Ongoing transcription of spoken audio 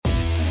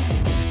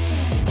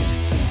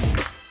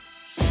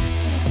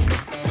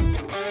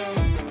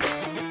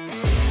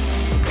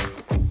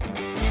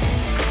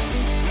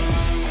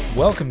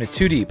Welcome to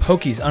Too Deep,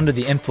 Hokies Under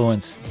the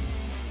Influence.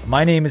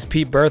 My name is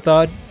Pete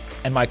Berthod,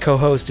 and my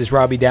co-host is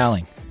Robbie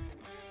Dowling.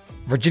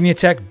 Virginia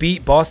Tech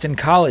beat Boston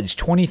College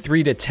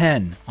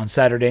 23-10 on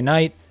Saturday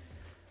night.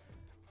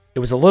 It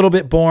was a little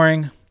bit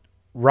boring.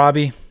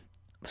 Robbie,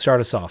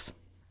 start us off.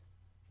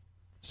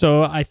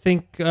 So I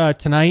think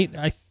tonight,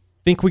 I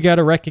think we got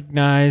to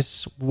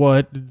recognize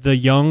what the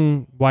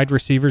young wide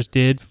receivers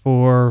did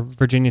for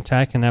Virginia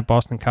Tech in that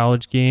Boston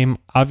College game.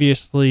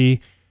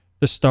 Obviously,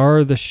 the star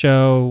of the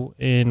show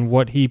in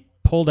what he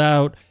pulled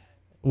out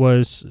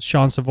was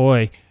Sean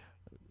Savoy.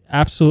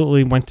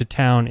 Absolutely went to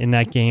town in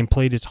that game,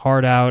 played his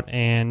heart out,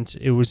 and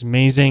it was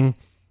amazing.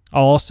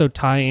 I'll also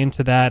tie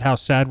into that how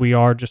sad we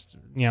are just,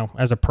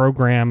 as a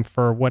program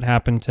for what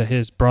happened to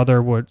his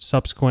brother, what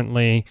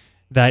subsequently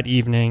that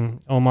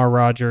evening, Omar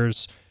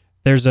Rogers.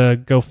 There's a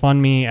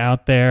GoFundMe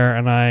out there,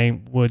 and I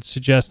would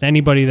suggest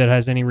anybody that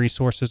has any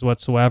resources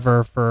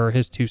whatsoever for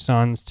his two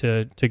sons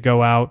to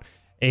go out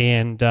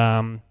and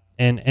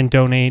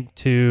donate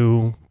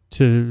to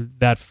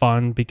that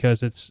fund,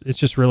 because it's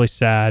just really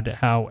sad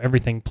how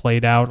everything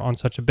played out on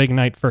such a big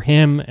night for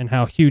him and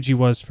how huge he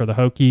was for the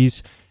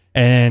Hokies,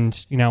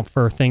 and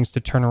for things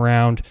to turn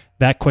around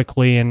that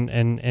quickly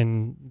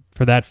and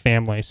for that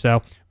family.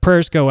 So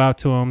prayers go out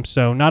to him.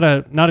 So not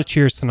a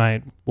cheers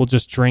tonight. We'll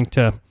just drink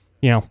to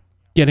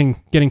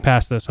getting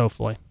past this,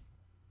 hopefully.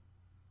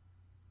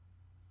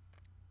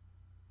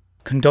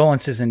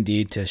 Condolences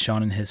indeed to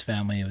Sean and his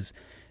family. It was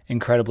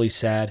incredibly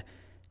sad.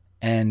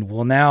 And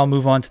we'll now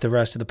move on to the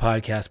rest of the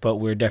podcast, but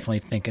we're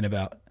definitely thinking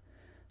about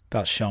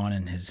Sean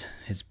and his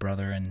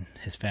brother and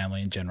his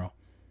family in general.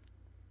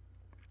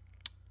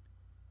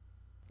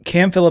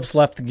 Cam Phillips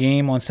left the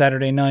game on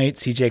Saturday night.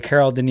 CJ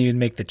Carroll didn't even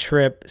make the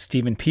trip.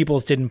 Steven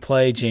Peoples didn't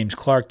play. James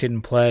Clark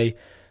didn't play.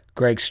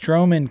 Greg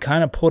Stroman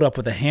kind of pulled up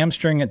with a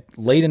hamstring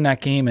late in that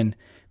game, and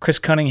Chris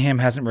Cunningham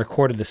hasn't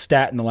recorded the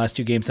stat in the last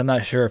two games. I'm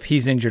not sure if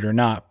he's injured or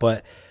not,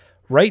 but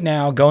right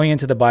now, going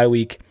into the bye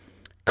week,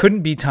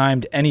 couldn't be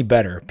timed any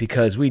better,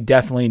 because we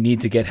definitely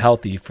need to get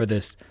healthy for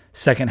this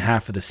second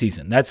half of the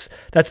season. That's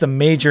the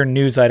major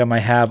news item I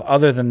have.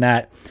 Other than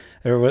that,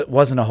 there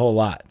wasn't a whole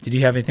lot. Did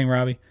you have anything,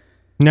 Robbie?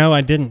 No,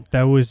 I didn't.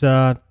 That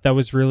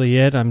was really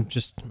it. I'm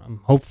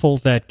hopeful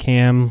that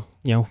Cam,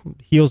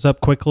 heals up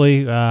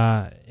quickly.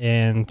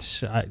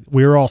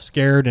 We were all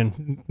scared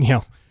and,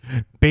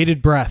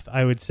 bated breath,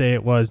 I would say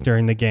it was,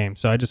 during the game.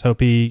 So I just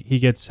hope he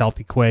gets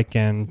healthy quick.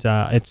 And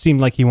it seemed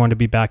like he wanted to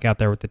be back out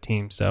there with the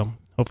team. So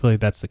hopefully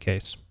that's the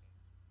case.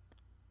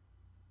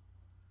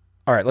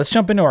 All right, let's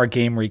jump into our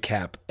game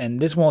recap. And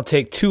this won't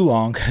take too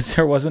long because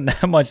there wasn't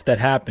that much that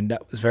happened.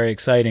 That was very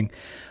exciting.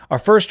 Our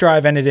first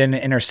drive ended in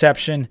an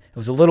interception. It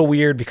was a little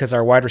weird because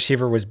our wide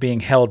receiver was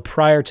being held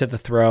prior to the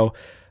throw,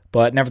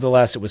 but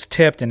nevertheless, it was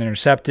tipped and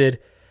intercepted.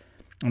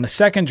 On the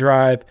second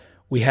drive,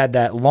 we had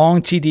that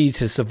long TD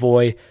to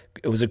Savoy.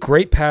 It was a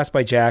great pass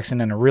by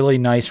Jackson and a really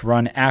nice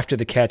run after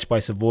the catch by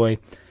Savoy.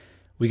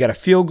 We got a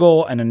field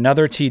goal and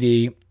another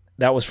TD.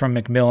 That was from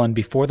McMillan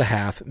before the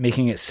half,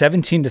 making it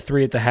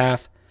 17-3 at the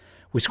half.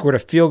 We scored a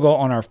field goal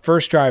on our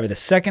first drive of the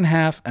second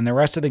half, and the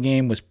rest of the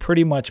game was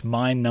pretty much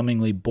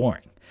mind-numbingly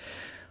boring.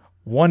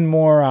 One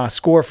more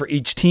score for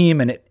each team,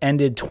 and it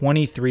ended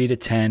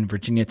 23-10,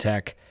 Virginia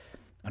Tech.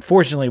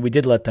 Unfortunately, we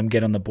did let them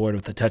get on the board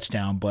with a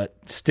touchdown, but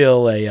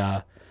still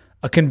a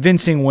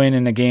convincing win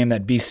in a game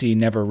that BC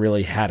never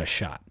really had a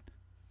shot.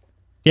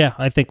 Yeah,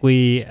 I think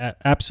we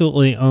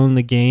absolutely owned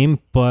the game,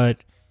 but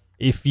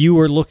if you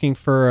were looking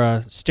for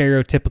a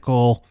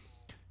stereotypical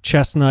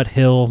Chestnut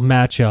Hill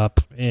matchup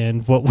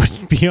and what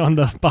would be on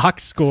the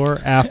box score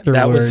afterwards,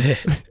 that was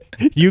it.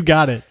 You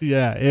got it.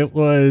 Yeah, it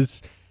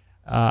was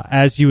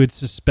as you would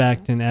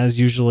suspect and as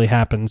usually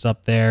happens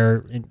up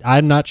there.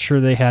 I'm not sure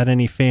they had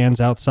any fans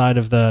outside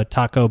of the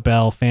Taco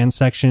Bell fan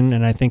section,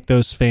 and I think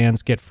those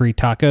fans get free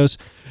tacos.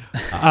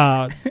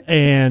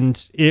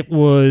 And it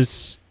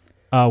was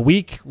a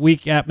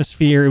weak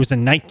atmosphere. It was a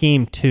night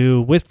game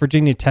too, with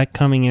Virginia Tech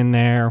coming in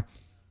there.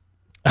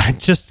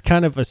 Just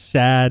kind of a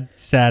sad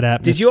atmosphere.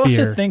 Did you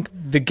also think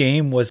the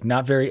game was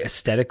not very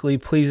aesthetically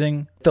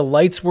pleasing? The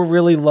lights were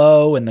really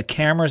low, and the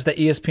cameras that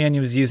ESPN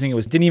was using,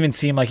 didn't even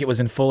seem like it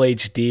was in full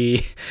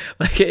HD.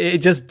 Like it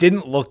just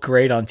didn't look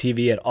great on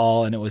TV at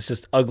all, and it was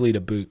just ugly to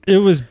boot. It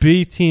was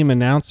B team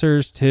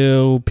announcers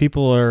too.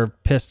 People are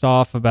pissed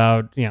off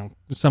about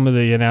some of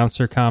the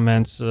announcer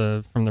comments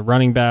from the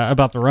running back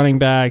about the running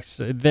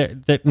backs.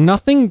 That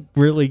nothing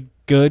really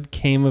good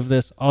came of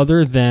this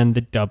other than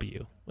the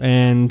W.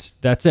 And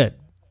that's it.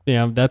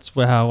 That's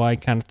how I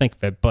kind of think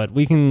of it. But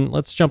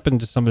let's jump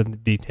into some of the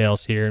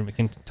details here, and we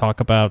can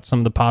talk about some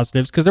of the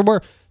positives, because there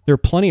were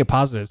plenty of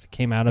positives that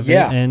came out of it,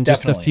 and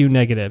definitely. Just a few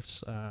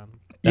negatives. I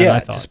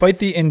thought. Despite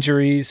the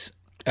injuries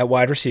at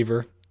wide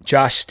receiver,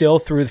 Josh still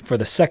threw for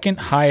the second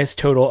highest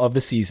total of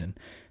the season: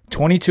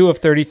 22 of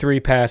 33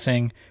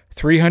 passing,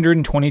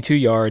 322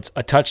 yards,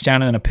 a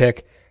touchdown and a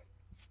pick.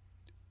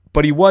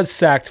 But he was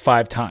sacked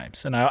 5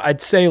 times, and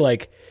I'd say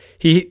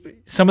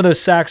some of those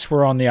sacks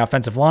were on the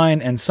offensive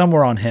line and some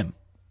were on him.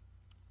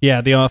 Yeah,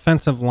 the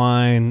offensive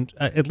line,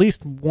 at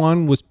least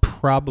one was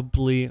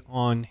probably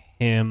on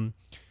him.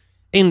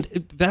 And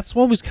that's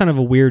always kind of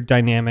a weird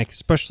dynamic,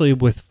 especially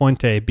with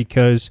Fuente,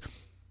 because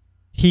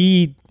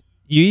you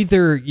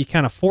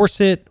kind of force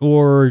it,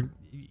 or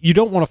you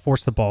don't want to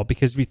force the ball,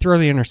 because if you throw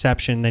the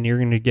interception, then you're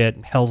going to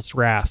get hell's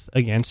wrath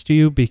against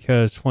you,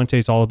 because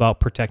Fuente's all about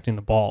protecting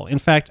the ball. In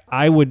fact,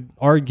 I would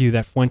argue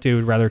that Fuente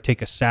would rather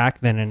take a sack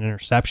than an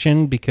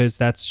interception, because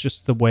that's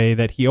just the way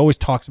that he always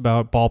talks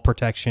about ball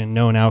protection,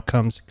 known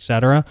outcomes,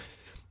 etc.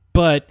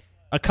 But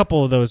a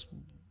couple of those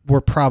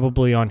were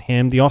probably on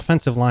him. The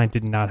offensive line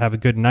did not have a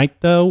good night,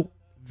 though.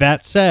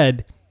 That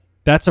said,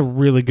 that's a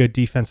really good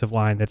defensive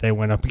line that they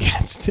went up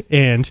against,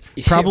 and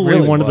probably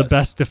really one of the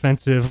best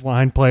defensive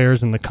line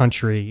players in the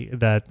country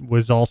that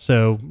was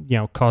also,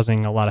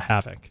 causing a lot of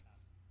havoc.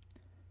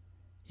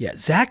 Yeah,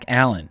 Zach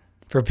Allen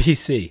for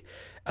BC,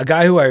 a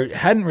guy who I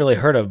hadn't really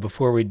heard of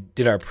before we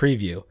did our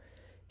preview.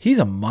 He's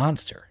a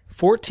monster.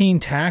 14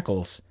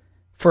 tackles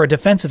for a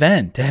defensive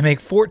end to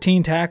make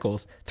 14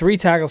 tackles, 3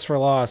 tackles for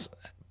loss,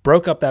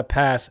 broke up that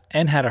pass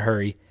and had a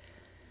hurry.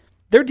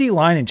 Their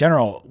D-line in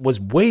general was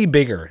way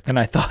bigger than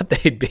I thought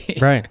they'd be.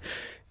 Right.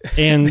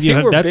 And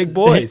they were big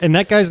boys. And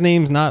that guy's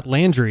name's not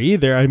Landry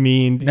either. I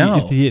mean,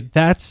 no.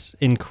 That's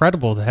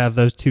incredible to have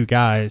those two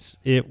guys.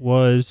 It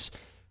was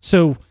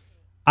so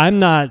I'm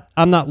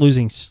not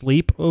losing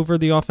sleep over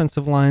the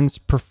offensive line's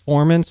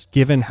performance,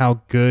 given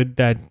how good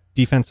that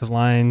defensive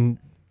line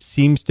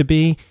seems to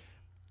be,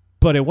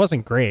 but it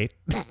wasn't great.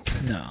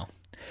 No.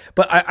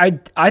 But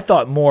I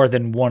thought more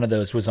than one of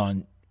those was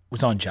on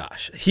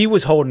Josh. He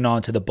was holding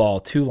on to the ball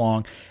too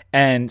long.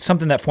 And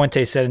something that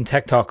Fuente said in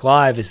Tech Talk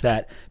Live is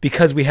that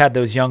because we had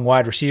those young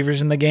wide receivers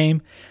in the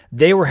game,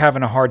 they were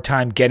having a hard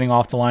time getting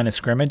off the line of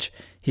scrimmage.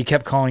 He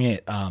kept calling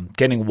it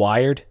getting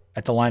wired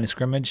at the line of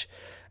scrimmage.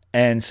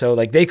 And so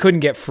they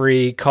couldn't get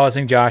free,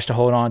 causing Josh to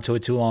hold on to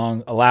it too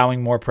long,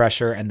 allowing more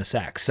pressure and the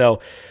sack.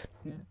 So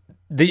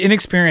the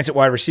inexperience at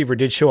wide receiver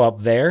did show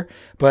up there,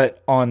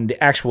 but on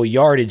the actual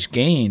yardage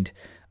gained,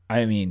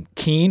 I mean,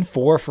 Keene,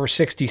 4 for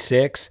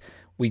 66.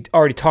 We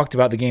already talked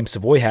about the game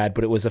Savoy had,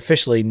 but it was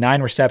officially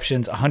 9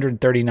 receptions,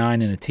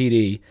 139 and a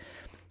TD.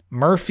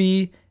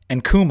 Murphy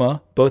and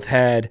Kuma both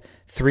had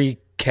 3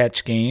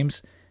 catch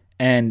games,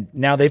 and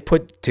now they've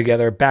put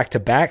together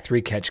back-to-back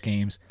 3 catch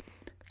games.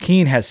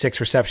 Keene has 6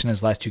 receptions in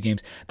his last 2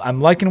 games.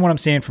 I'm liking what I'm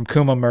seeing from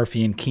Kuma,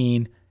 Murphy, and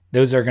Keene.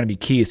 Those are going to be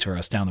keys for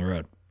us down the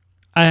road.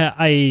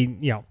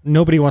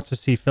 Nobody wants to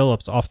see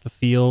Phillips off the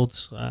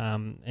field,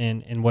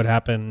 and what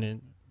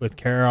happened with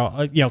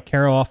Carroll,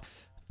 Carroll off,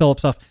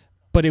 Phillips off.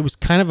 But it was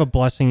kind of a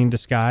blessing in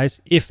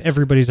disguise if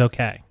everybody's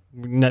okay.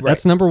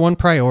 That's number one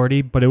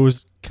priority, but it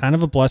was kind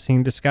of a blessing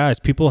in disguise.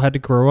 People had to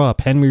grow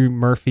up. Henry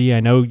Murphy, I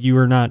know you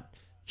were not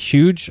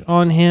huge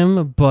on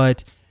him,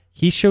 but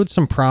he showed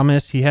some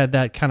promise. He had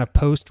that kind of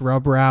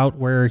post-rub route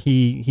where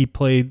he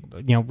played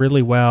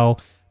really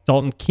well.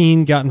 Dalton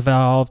Keene got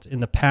involved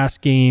in the pass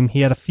game. He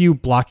had a few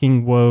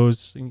blocking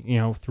woes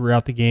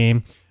throughout the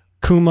game.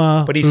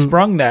 Kuma, but he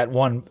sprung that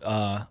one.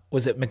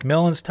 Was it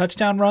McMillan's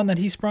touchdown run that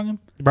he sprung him?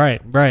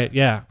 Right,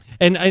 yeah.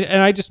 And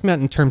I just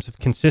meant in terms of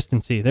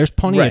consistency. There's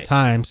plenty of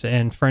times,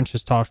 and French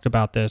has talked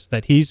about this,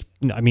 that he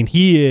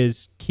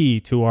is key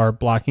to our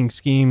blocking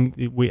scheme.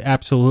 We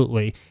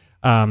absolutely.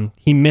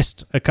 He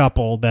missed a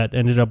couple that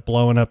ended up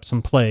blowing up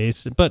some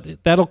plays,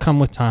 but that'll come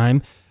with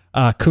time.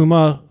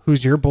 Kuma,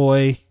 who's your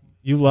boy,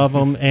 you love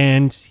him,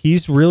 and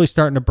he's really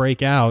starting to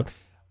break out.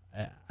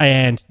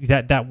 And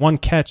that one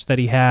catch that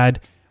he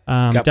had.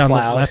 Down the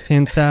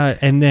left-hand side,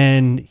 and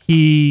then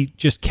he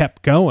just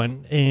kept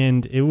going,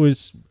 and it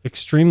was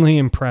extremely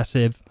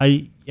impressive.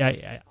 I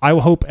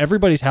hope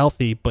everybody's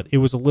healthy, but it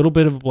was a little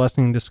bit of a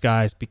blessing in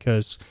disguise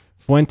because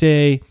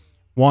Fuente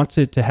wants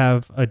it to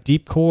have a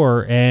deep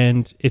core,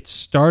 and it's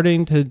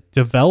starting to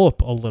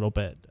develop a little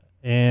bit.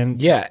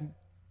 And yeah,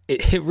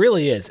 it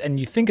really is.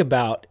 And you think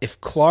about if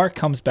Clark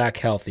comes back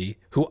healthy,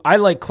 who I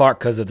like Clark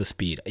because of the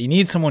speed. You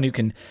need someone who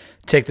can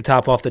take the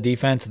top off the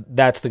defense.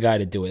 That's the guy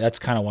to do it. That's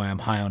kind of why I'm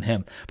high on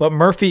him. But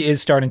Murphy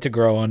is starting to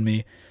grow on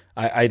me.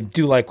 I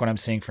do like what I'm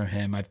seeing from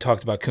him. I've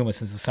talked about Kuma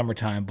since the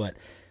summertime, but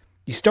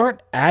you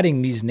start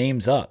adding these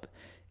names up,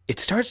 it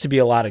starts to be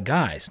a lot of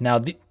guys.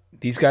 Now,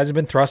 these guys have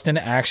been thrust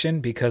into action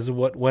because of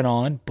what went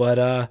on, but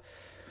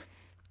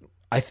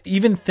I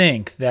even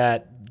think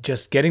that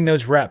just getting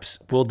those reps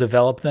will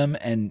develop them,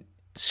 and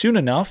soon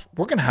enough,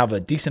 we're going to have a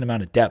decent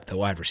amount of depth at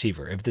wide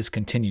receiver if this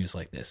continues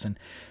like this. And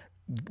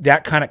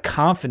that kind of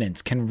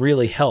confidence can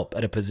really help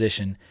at a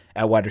position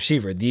at wide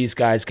receiver. These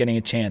guys getting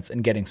a chance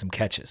and getting some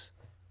catches.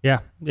 Yeah,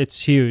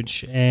 it's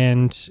huge,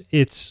 and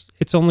it's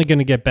only going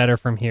to get better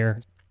from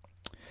here.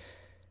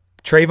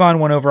 Trayvon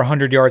went over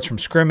 100 yards from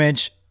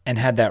scrimmage and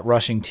had that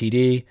rushing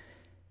TD. It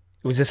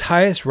was his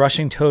highest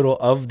rushing total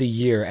of the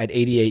year at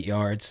 88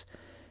 yards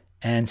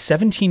and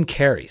 17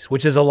 carries,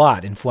 which is a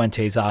lot in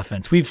Fuente's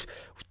offense. We've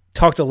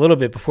talked a little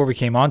bit before we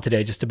came on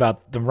today just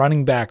about the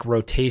running back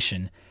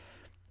rotation.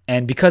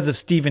 And because of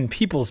Stephen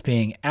Peoples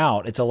being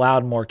out, it's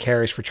allowed more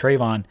carries for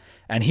Trayvon.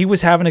 And he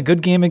was having a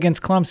good game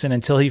against Clemson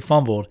until he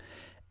fumbled.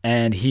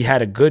 And he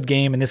had a good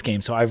game in this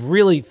game. So I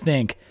really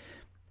think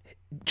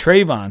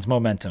Trayvon's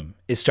momentum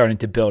is starting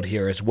to build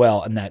here as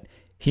well, and that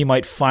he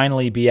might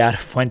finally be out of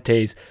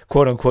Fuente's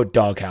quote-unquote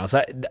doghouse.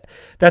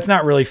 That's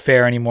not really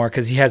fair anymore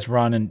because he has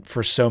run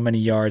for so many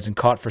yards and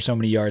caught for so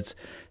many yards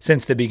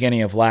since the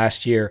beginning of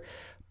last year,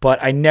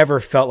 but I never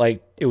felt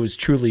like it was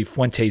truly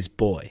Fuente's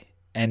boy,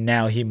 and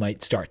now he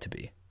might start to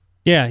be.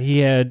 Yeah,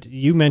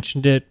 you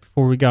mentioned it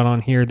before we got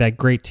on here, that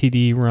great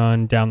TD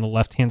run down the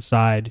left-hand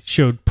side,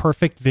 showed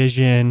perfect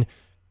vision.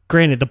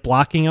 Granted, the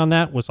blocking on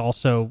that was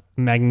also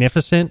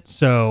magnificent,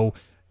 so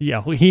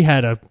yeah, he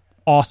had a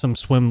awesome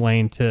swim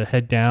lane to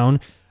head down.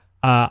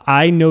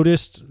 I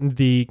noticed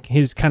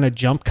his kind of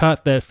jump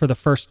cut that for the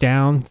first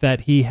down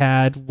that he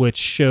had, which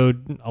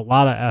showed a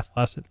lot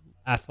of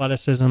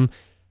athleticism.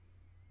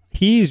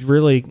 He's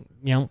really,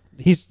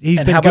 he's and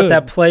been how about good.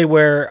 that play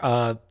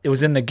where it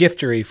was in the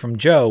giftery from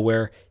Joe,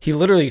 where he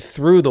literally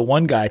threw the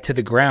one guy to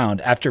the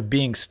ground after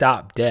being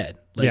stopped dead.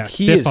 He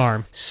stiff is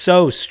arm.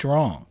 So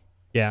strong.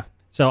 Yeah.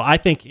 So I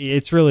think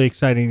it's really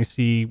exciting to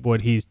see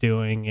what he's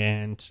doing.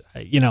 And,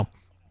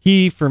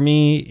 he, for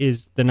me,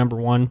 is the number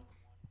one,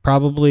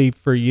 probably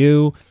for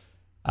you.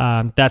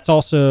 That's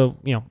also,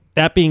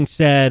 that being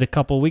said, a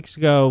couple of weeks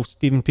ago,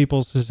 Stephen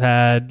Peoples has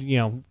had, he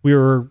had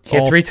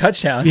 3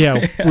 touchdowns.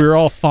 Yeah, we were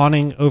all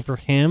fawning over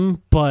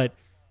him. But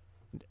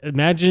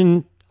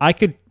imagine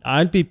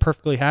I'd be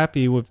perfectly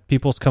happy if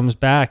Peoples comes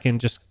back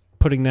and just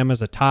putting them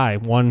as a tie,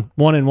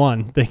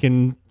 1-1. They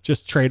can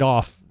just trade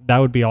off. That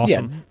would be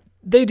awesome. Yeah.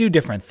 They do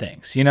different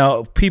things.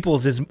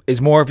 Peoples is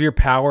more of your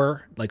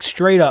power, like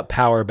straight up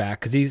power back,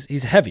 because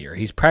he's heavier.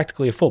 He's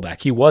practically a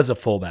fullback. He was a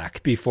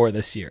fullback before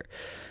this year.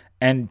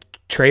 And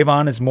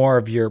Trayvon is more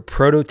of your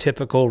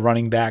prototypical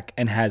running back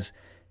and has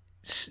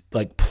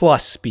like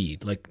plus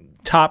speed, like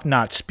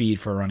top-notch speed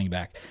for a running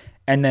back.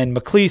 And then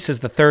McLeese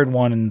is the third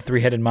one in the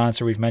three-headed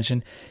monster we've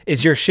mentioned,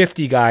 is your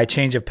shifty guy,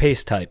 change of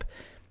pace type.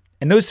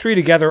 And those three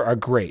together are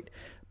great.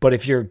 But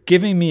if you're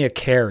giving me a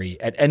carry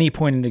at any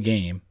point in the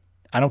game,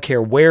 I don't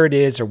care where it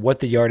is or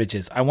what the yardage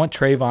is, I want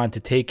Trayvon to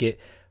take it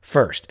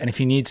first. And if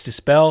he needs to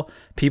spell,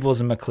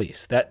 Peoples and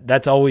McLeese.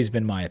 That's always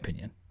been my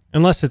opinion.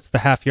 Unless it's the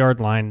half-yard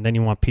line, then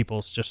you want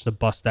Peoples just to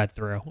bust that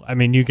through. I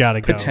mean, you got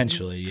to go.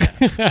 Potentially,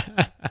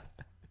 yeah.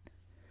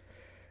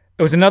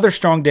 It was another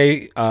strong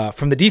day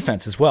from the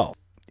defense as well.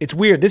 It's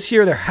weird. This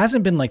year, there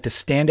hasn't been like the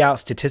standout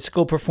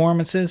statistical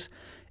performances.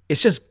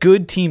 It's just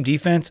good team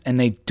defense, and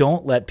they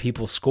don't let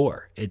people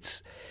score.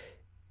 It's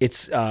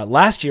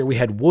last year we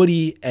had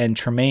Woody and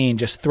Tremaine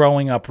just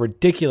throwing up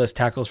ridiculous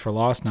tackles for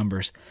loss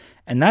numbers,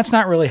 and that's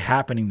not really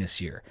happening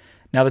this year.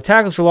 Now, the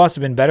tackles for loss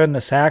have been better than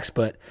the sacks,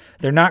 but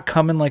they're not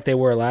coming like they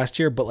were last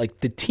year, but like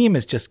the team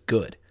is just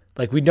good.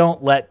 Like we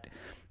don't let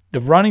the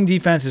running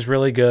defense is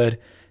really good,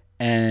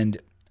 and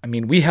I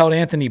mean, we held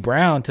Anthony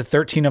Brown to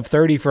 13 of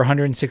 30 for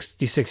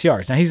 166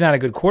 yards. Now, he's not a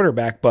good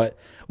quarterback, but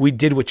we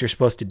did what you're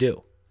supposed to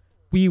do.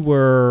 We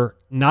were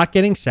not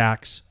getting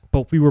sacks,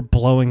 but we were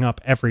blowing up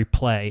every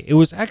play. It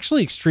was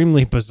actually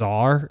extremely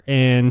bizarre,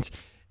 and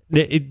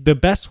the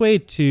best way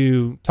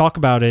to talk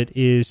about it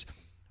is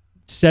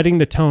setting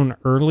the tone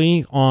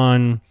early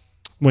on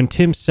when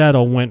Tim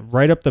Settle went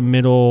right up the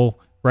middle,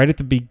 right at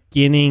the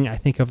beginning, I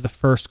think, of the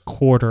first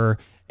quarter,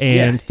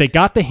 and they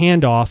got the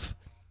handoff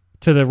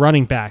to the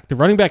running back. The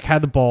running back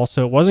had the ball,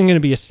 so it wasn't going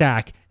to be a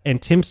sack,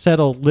 and Tim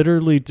Settle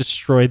literally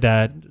destroyed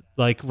that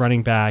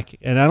running back.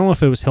 And I don't know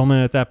if it was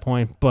Hillman at that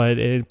point, but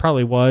it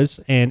probably was,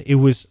 and it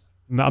was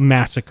a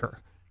massacre.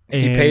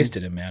 He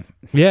pasted him, man.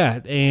 Yeah,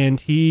 and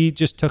he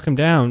just took him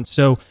down.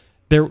 So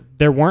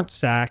there weren't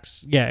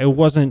sacks. Yeah, it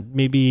wasn't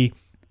maybe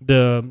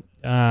the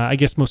I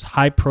guess most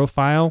high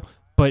profile,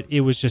 but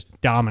it was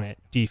just dominant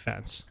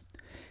defense.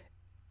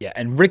 Yeah,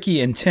 and Ricky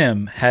and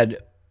Tim had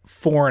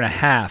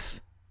 4.5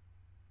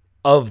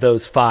 of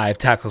those 5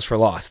 tackles for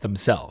loss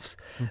themselves.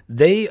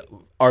 They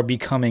are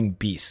becoming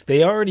beasts.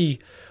 They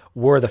already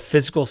were the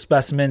physical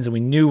specimens, and we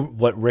knew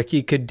what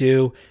Ricky could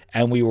do,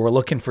 and we were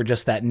looking for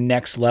just that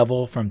next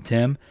level from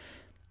Tim.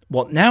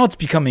 Well, now it's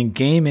becoming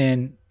game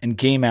in and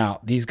game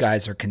out. These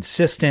guys are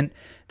consistent.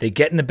 They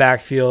get in the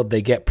backfield.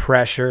 They get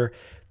pressure.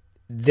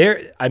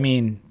 They're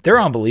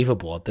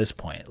unbelievable at this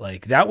point.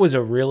 Like, that was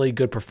a really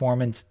good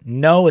performance.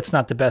 No, it's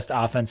not the best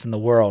offense in the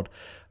world,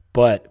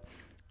 but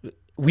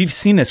we've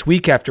seen this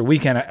week after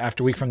week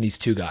after week from these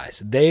two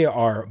guys. They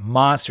are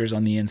monsters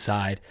on the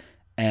inside,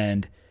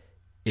 and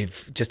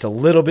if just a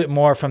little bit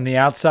more from the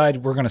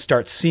outside, we're going to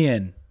start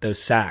seeing those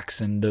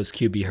sacks and those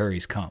QB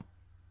hurries come.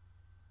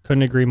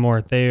 Couldn't agree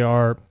more. They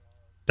are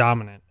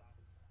dominant.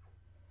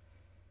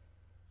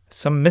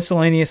 Some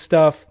miscellaneous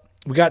stuff.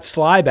 We got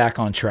Sly back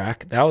on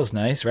track. That was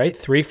nice, right?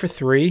 3 for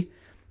 3.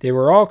 They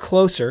were all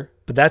closer,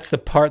 but that's the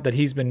part that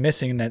he's been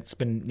missing, and that's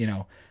been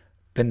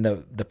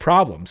the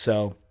problem.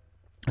 So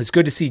it's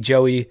good to see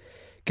Joey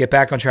get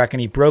back on track, and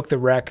he broke the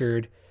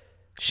record,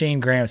 Shane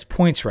Graham's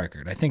points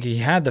record. I think he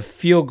had the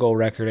field goal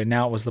record, and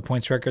now it was the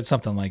points record,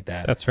 something like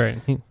that. That's right.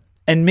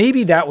 And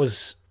maybe that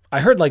was,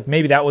 I heard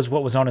maybe that was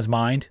what was on his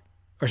mind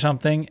or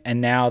something,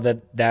 and now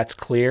that that's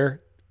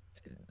clear,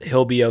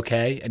 he'll be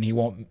okay, and he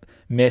won't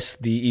miss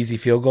the easy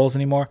field goals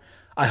anymore.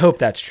 I hope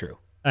that's true.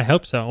 I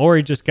hope so. Or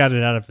he just got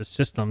it out of his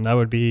system. That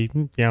would be,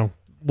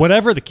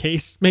 whatever the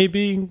case may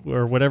be,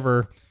 or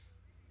whatever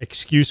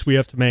excuse we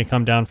have to make,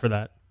 I'm down for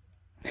that.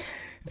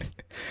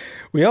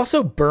 We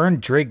also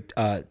burned Drake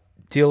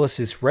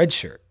Dealis's red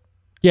shirt.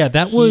 Yeah,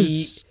 that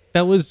was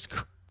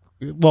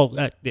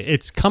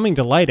it's coming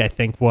to light, I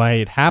think, why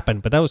it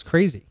happened, but that was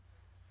crazy.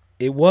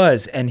 It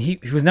was, and he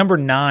was number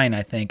 9,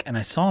 I think, and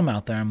I saw him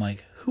out there. I'm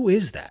like, who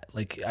is that?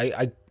 Like,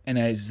 I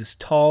was this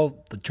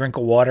tall, the drink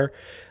of water,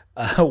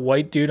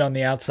 white dude on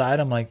the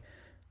outside. I'm like,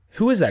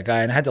 who is that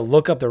guy? And I had to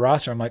look up the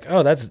roster. I'm like,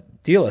 oh, that's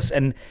Dealis.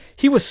 And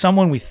he was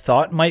someone we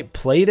thought might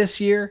play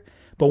this year,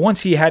 but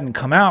once he hadn't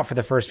come out for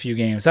the first few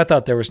games, I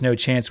thought there was no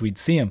chance we'd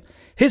see him.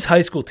 His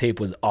high school tape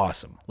was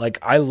awesome. Like,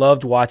 I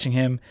loved watching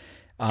him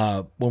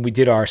when we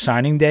did our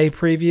signing day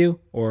preview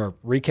or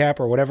recap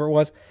or whatever it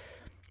was.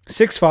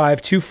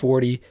 6'5",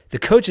 240. The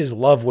coaches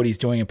love what he's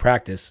doing in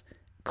practice,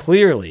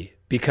 clearly,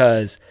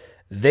 because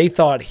they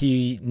thought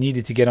he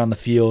needed to get on the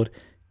field.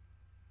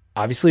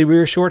 Obviously, we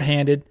were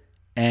shorthanded,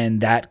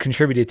 and that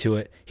contributed to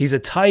it. He's a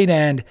tight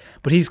end,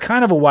 but he's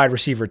kind of a wide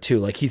receiver too.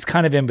 Like, he's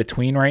kind of in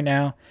between right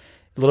now,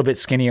 a little bit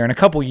skinnier. In a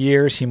couple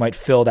years, he might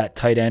fill that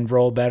tight end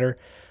role better.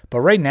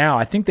 But right now,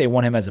 I think they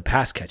want him as a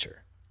pass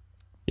catcher.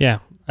 Yeah,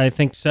 I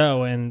think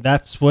so, and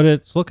that's what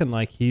it's looking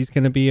like. He's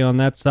going to be on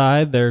that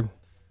side.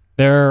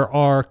 There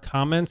are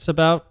comments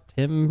about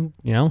him,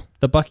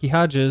 the Bucky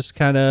Hodges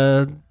kind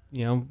of,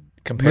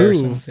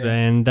 comparisons, move,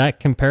 and that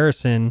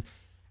comparison.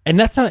 And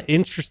that's not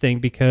interesting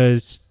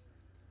because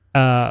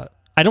I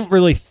don't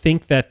really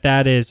think that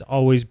has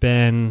always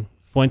been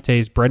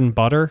Fuente's bread and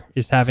butter,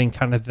 is having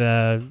kind of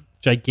the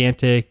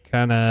gigantic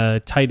kind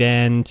of tight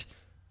end.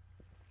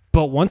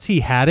 But once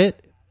he had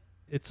it,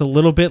 it's a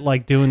little bit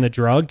like doing the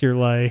drug. You're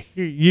like,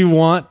 you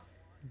want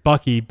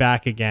Bucky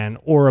back again,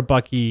 or a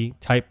Bucky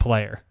type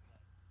player.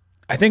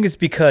 I think it's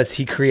because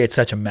he creates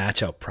such a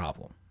matchup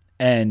problem.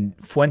 And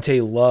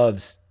Fuente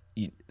loves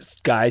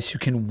guys who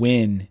can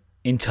win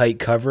in tight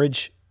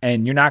coverage,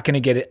 and you're not going to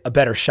get a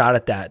better shot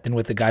at that than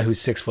with the guy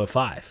who's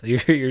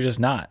 6'5". You're just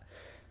not.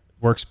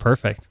 Works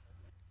perfect.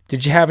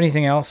 Did you have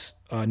anything else?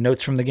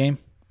 Notes from the game?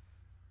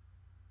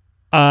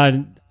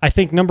 I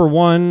think number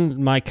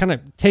one, my kind of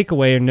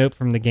takeaway or note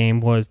from the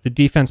game was the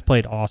defense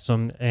played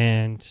awesome,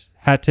 and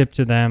hat tip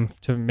to them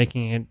to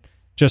making it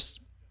just,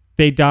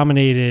 they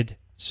dominated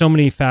so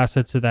many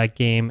facets of that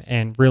game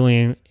and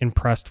really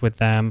impressed with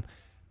them.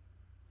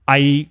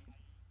 I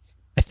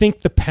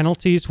think the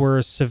penalties were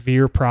a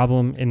severe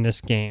problem in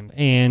this game,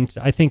 and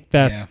I think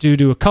that's due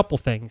to a couple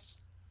things.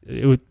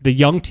 The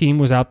young team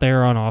was out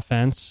there on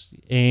offense,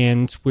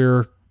 and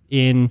we're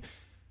in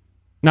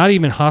not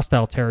even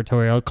hostile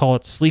territory. I'll call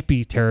it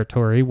sleepy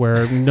territory,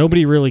 where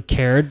nobody really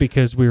cared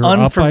because we were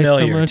up by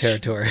so much.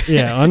 Territory.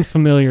 Yeah,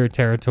 unfamiliar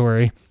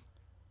territory.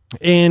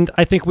 And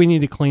I think we need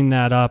to clean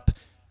that up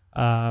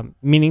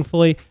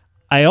meaningfully.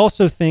 I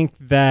also think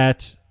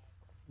that,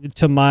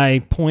 to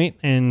my point,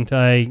 and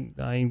I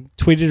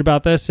tweeted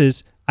about this,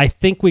 is I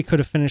think we could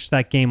have finished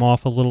that game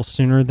off a little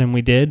sooner than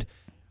we did.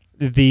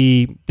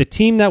 The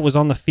team that was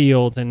on the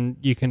field, and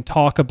you can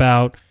talk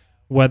about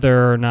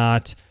whether or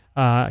not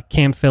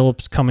Cam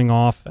Phillips coming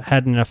off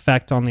had an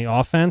effect on the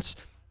offense.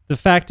 The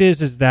fact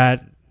is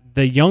that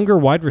the younger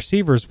wide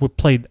receivers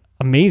played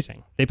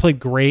amazing. They played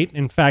great.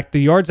 In fact,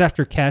 the yards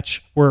after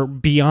catch were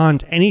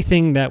beyond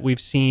anything that we've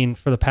seen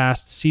for the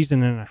past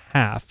season and a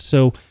half.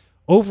 So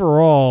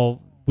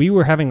overall, we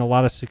were having a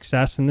lot of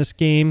success in this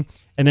game,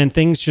 and then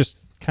things just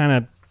kind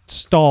of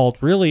stalled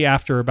really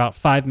after about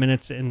 5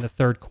 minutes in the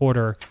third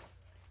quarter.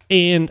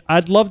 And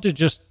I'd love to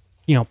just,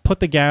 put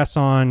the gas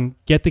on,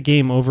 get the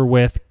game over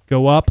with,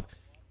 go up,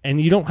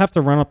 and you don't have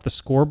to run up the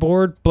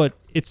scoreboard, but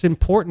it's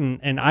important.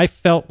 And I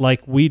felt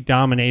like we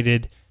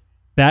dominated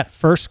that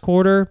first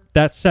quarter,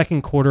 that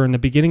second quarter, and the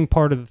beginning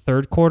part of the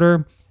third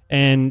quarter.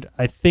 And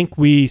I think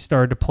we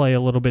started to play a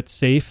little bit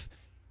safe.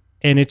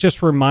 And it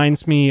just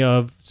reminds me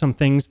of some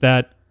things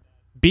that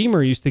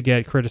Beamer used to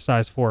get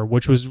criticized for,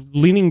 which was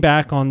leaning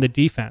back on the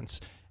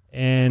defense.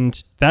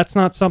 And that's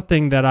not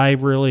something that I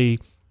really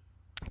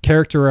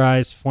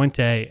characterize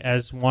Fuente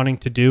as wanting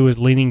to do, is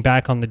leaning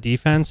back on the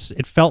defense.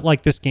 It felt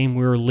like this game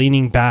we were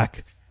leaning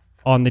back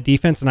on the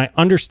defense, and I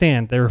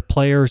understand there are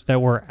players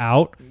that were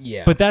out,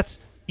 but that's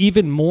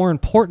even more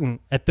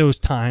important at those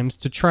times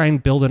to try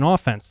and build an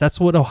offense. That's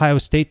what Ohio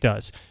State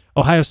does.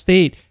 Ohio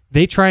State,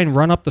 they try and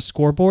run up the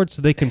scoreboard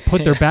so they can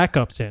put their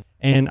backups in.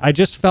 And I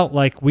just felt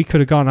like we could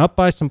have gone up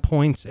by some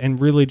points and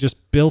really just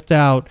built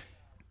out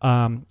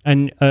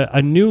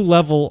a new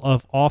level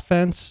of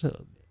offense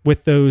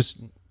with those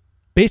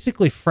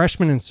basically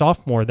freshman and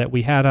sophomore that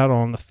we had out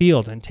on the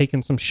field, and taking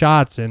some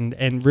shots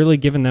and really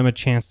giving them a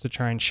chance to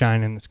try and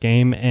shine in this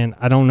game. And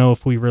I don't know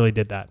if we really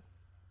did that.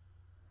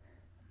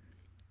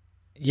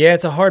 Yeah,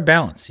 it's a hard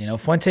balance.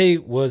 Fuente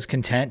was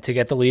content to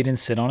get the lead and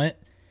sit on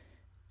it.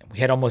 We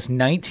had almost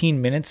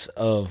 19 minutes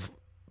of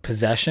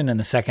possession in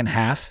the second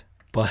half,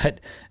 but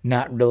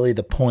not really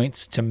the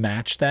points to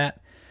match that.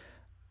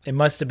 It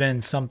must have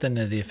been something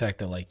to the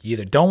effect of, like, you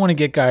either don't want to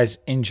get guys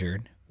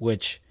injured,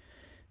 which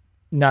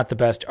not the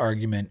best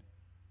argument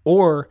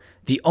Or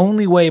the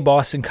only way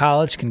Boston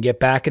College can get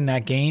back in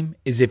that game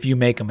is if you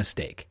make a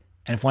mistake.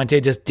 And Fuente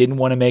just didn't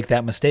want to make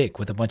that mistake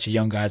with a bunch of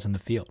young guys on the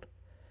field.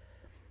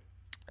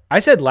 I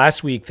said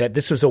last week that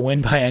this was a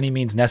win by any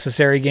means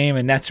necessary game,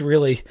 and that's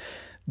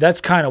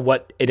kind of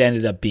what it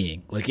ended up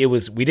being. Like,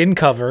 we didn't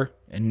cover,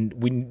 and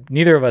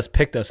neither of us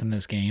picked us in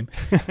this game.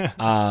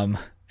 And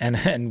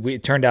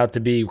it turned out to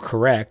be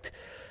correct.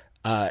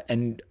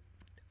 And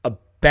a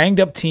banged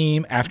up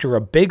team after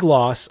a big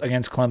loss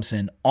against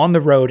Clemson on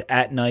the road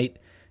at night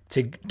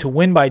to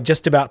win by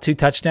just about 2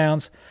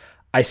 touchdowns,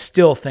 I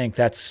still think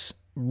that's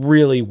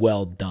really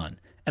well done.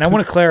 And I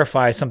want to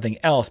clarify something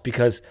else,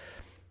 because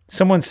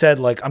someone said,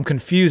 like, I'm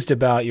confused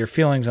about your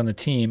feelings on the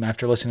team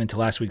after listening to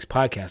last week's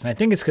podcast. And I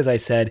think it's because I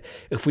said,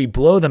 if we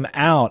blow them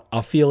out,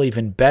 I'll feel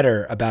even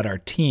better about our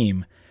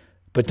team,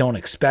 but don't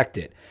expect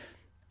it.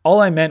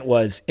 All I meant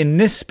was, in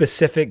this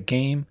specific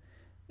game,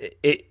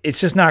 it's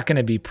just not going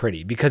to be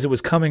pretty, because it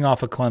was coming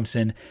off of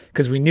Clemson,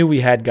 because we knew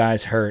we had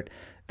guys hurt.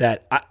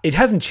 It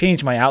hasn't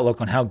changed my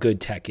outlook on how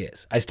good Tech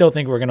is. I still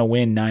think we're going to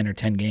win 9 or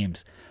 10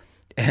 games.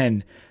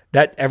 And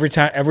that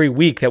every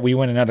week that we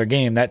win another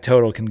game, that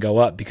total can go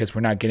up because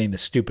we're not getting the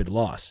stupid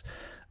loss.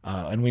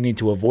 And we need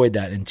to avoid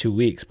that in 2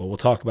 weeks, but we'll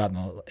talk about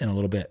it in a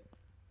little bit.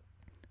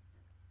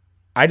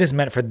 I just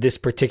meant for this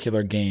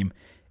particular game,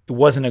 it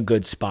wasn't a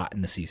good spot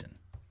in the season.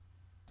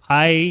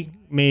 I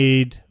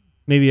made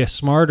maybe a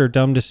smart or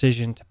dumb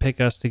decision to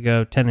pick us to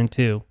go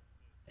 10-2.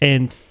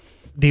 And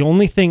the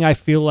only thing I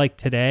feel like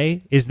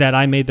today is that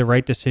I made the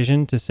right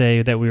decision to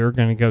say that we were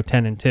going to go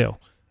 10-2.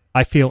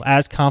 I feel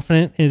as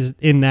confident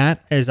in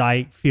that as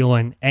I feel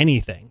in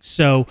anything.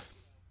 So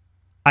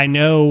I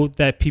know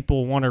that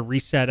people want to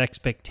reset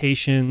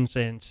expectations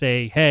and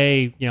say,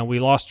 hey, we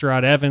lost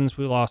Gerard Evans,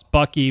 we lost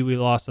Bucky, we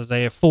lost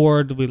Isaiah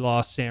Ford, we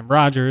lost Sam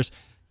Rogers.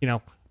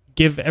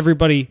 Give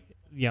everybody,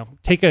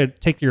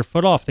 take your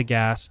foot off the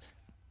gas.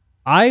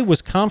 I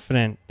was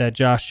confident that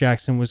Josh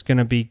Jackson was going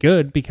to be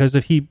good because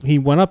he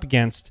went up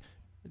against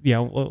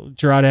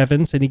Gerard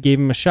Evans, and he gave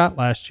him a shot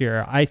last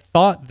year. I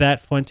thought that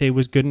Fuente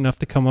was good enough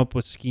to come up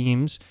with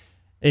schemes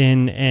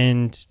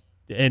and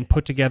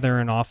put together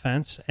an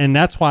offense, and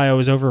that's why I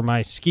was over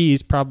my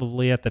skis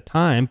probably at the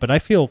time, but I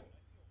feel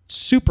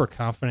super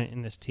confident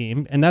in this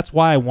team, and that's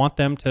why I want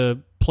them to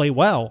play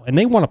well, and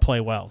they want to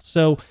play well.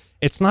 So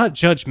it's not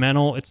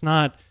judgmental, it's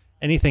not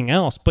anything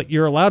else, but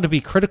you're allowed to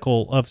be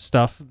critical of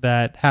stuff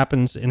that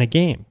happens in a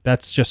game.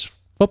 That's just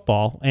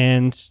football,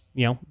 and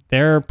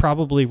they're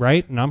probably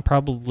right and I'm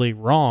probably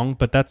wrong,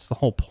 but that's the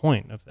whole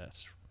point of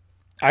this.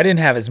 I didn't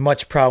have as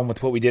much problem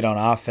with what we did on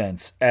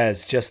offense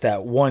as just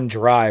that one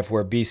drive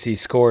where BC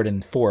scored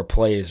in 4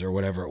 plays or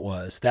whatever it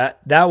was. That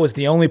was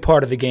the only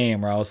part of the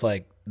game where I was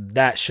like,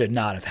 that should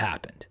not have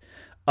happened.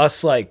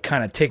 Us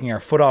kind of taking our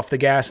foot off the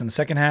gas in the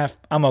second half,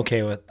 I'm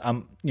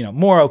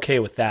more okay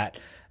with that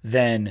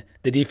than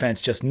the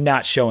defense just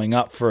not showing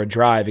up for a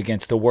drive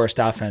against the worst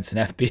offense in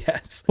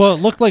FBS. Well,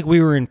 it looked like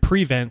we were in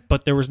prevent,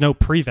 but there was no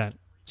prevent.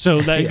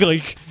 So that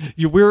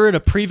we were in a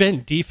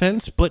prevent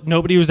defense, but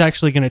nobody was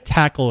actually going to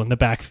tackle in the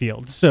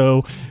backfield.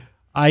 So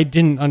I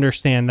didn't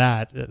understand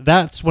that.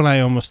 That's when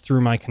I almost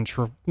threw my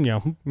control,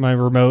 my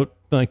remote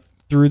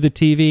through the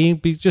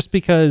TV, just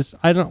because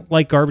I don't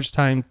like garbage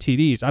time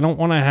TDs. I don't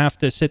want to have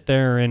to sit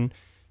there and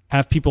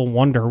have people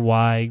wonder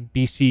why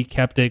BC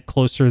kept it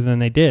closer than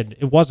they did.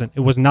 It wasn't.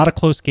 It was not a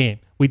close game.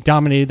 We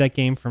dominated that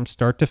game from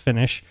start to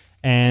finish,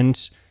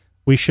 and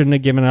we shouldn't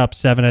have given up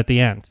 7 at the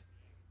end.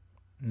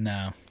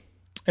 No.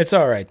 It's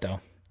all right,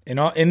 though.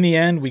 In the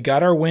end, we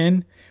got our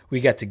win. We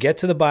got to get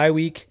to the bye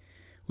week.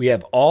 We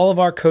have all of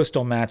our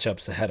coastal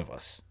matchups ahead of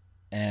us.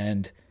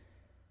 And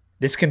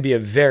this can be a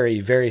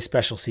very, very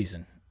special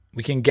season.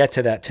 We can get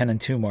to that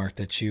 10-2 mark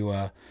that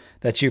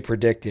you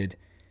predicted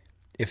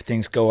if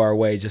things go our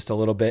way just a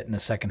little bit in the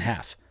second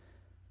half.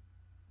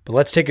 But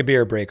let's take a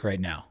beer break right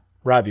now.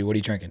 Robbie, what are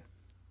you drinking?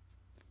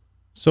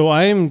 So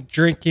I am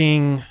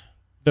drinking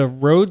the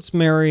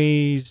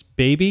Rosemary's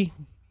Baby.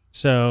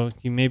 So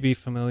you may be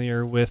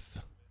familiar with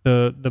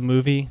the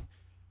movie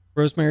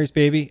Rosemary's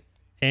Baby,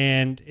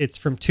 and it's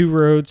from Two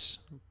Roads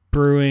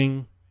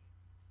Brewing.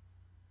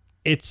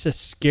 It's a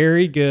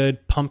scary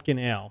good pumpkin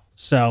ale.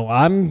 So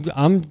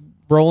I'm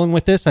rolling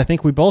with this. I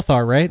think we both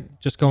are, right?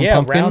 Just going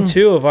pumpkin. Yeah, round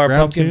 2 of our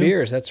pumpkin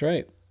beers. That's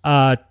right.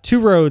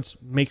 Two Roads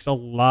makes a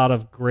lot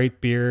of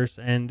great beers,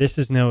 and this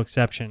is no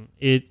exception.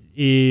 It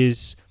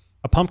is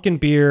a pumpkin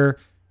beer,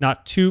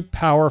 not too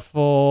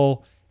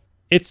powerful.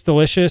 It's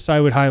delicious. I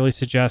would highly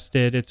suggest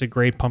it. It's a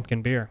great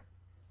pumpkin beer.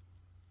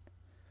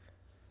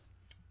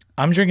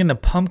 I'm drinking the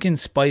Pumpkin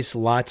Spice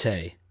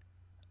Latte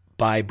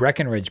by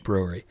Breckenridge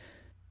Brewery.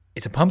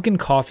 It's a pumpkin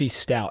coffee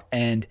stout,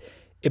 and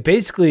it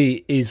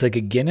basically is like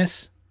a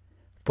Guinness,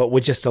 but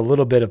with just a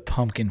little bit of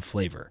pumpkin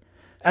flavor.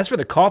 As for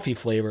the coffee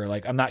flavor,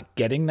 I'm not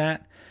getting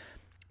that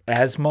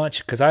as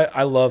much because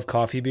I love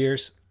coffee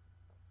beers.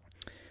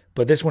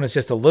 But this one is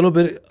just a little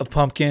bit of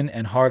pumpkin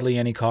and hardly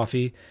any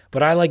coffee.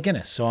 But I like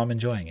Guinness, so I'm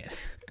enjoying it.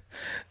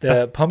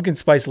 The Pumpkin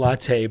Spice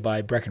Latte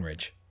by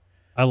Breckenridge.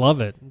 I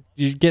love it.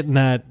 You're getting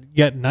that. You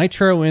got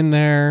nitro in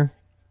there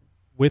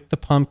with the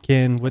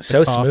pumpkin, with So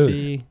the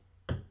coffee.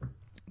 smooth.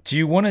 Do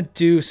you want to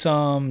do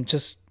some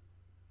just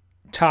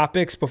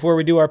topics before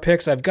we do our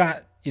picks? I've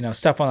got,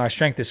 stuff on our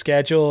strength of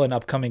schedule and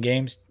upcoming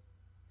games.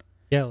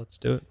 Yeah, let's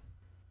do it.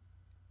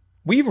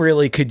 We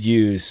really could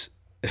use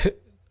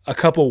a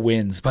couple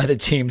wins by the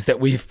teams that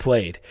we've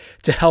played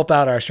to help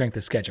out our strength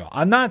of schedule.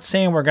 I'm not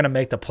saying we're going to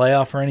make the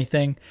playoff or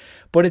anything,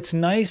 but it's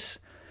nice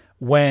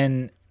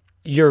when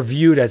you're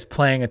viewed as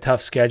playing a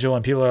tough schedule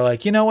and people are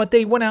like, you know what,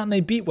 they went out and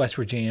they beat West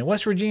Virginia.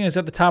 West Virginia is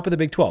at the top of the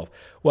Big 12.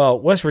 Well,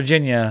 West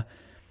Virginia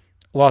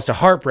lost a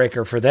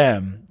heartbreaker for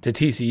them to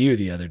TCU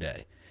the other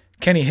day.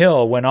 Kenny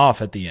Hill went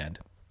off at the end.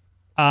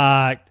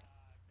 I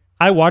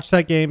watched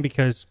that game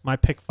because my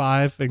pick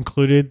 5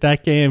 included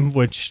that game,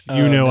 which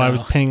I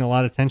was paying a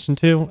lot of attention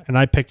to, and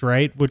I picked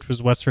right, which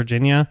was West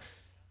Virginia.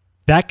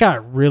 That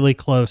got really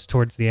close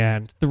towards the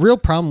end. The real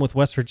problem with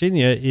West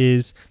Virginia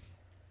is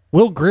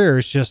Will Grier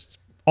is just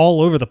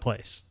all over the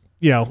place.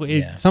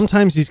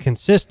 Sometimes he's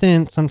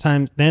consistent,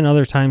 then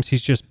other times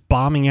he's just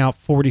bombing out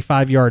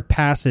 45-yard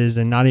passes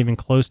and not even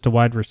close to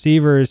wide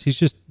receivers.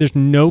 There's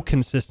no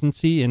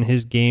consistency in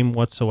his game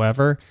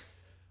whatsoever.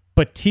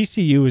 But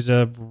TCU is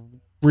a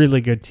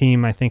really good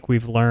team, I think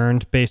we've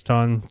learned based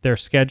on their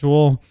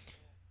schedule.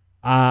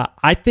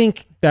 I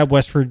think that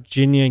West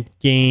Virginia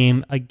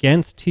game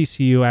against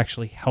TCU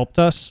actually helped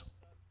us,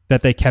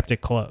 that they kept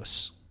it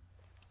close.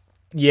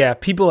 Yeah,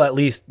 people at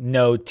least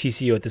know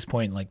TCU at this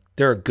point, like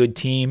they're a good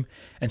team.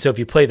 And so if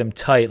you play them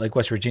tight, like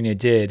West Virginia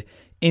did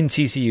in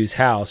TCU's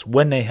house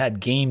when they had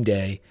game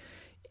day,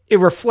 it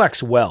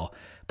reflects well.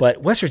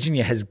 But West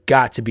Virginia has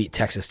got to beat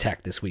Texas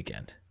Tech this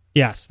weekend.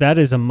 Yes, that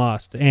is a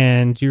must.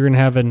 And you're going to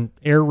have an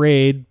air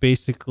raid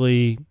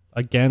basically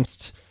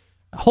against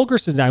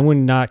Holgorsen. I would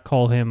not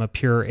call him a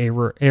pure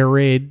air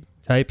raid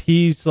type.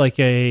 He's like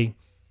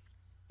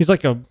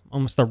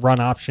almost a run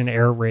option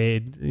air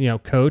raid,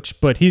 coach,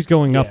 but he's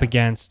going up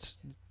against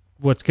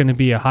what's going to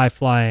be a high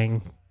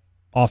flying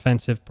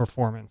offensive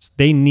performance.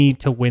 They need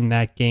to win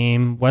that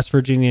game. West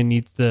Virginia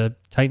needs to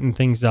tighten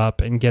things up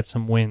and get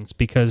some wins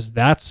because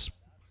that's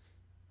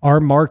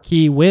our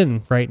marquee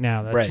win right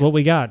now. That's what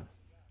we got.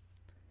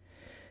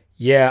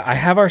 Yeah, I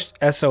have our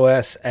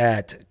SOS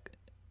at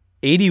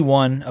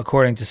 81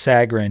 according to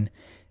Sagarin,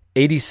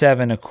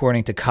 87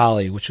 according to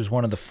Kali, which was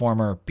one of the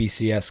former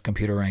BCS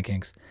computer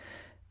rankings.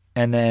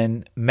 And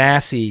then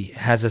Massey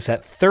has us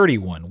at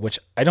 31, which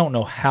I don't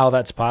know how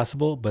that's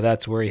possible, but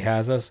that's where he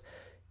has us.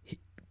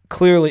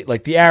 Clearly,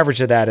 like the average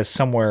of that is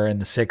somewhere in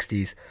the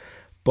 60s,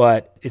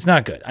 but it's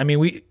not good. I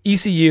mean,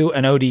 ECU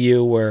and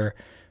ODU were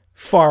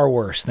far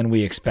worse than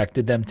we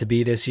expected them to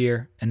be this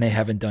year, and they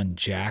haven't done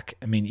jack.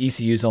 I mean,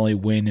 ECU's only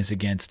win is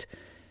against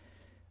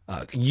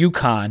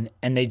UConn,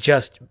 and they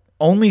just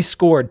only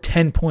scored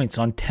 10 points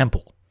on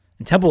Temple.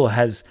 And Temple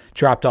has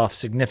dropped off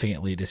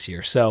significantly this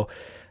year. So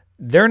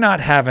they're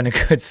not having a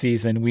good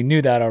season. We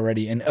knew that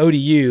already. And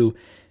ODU,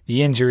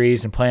 the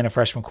injuries and playing a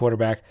freshman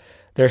quarterback,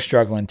 they're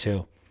struggling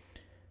too.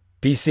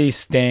 BC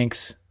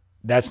stinks.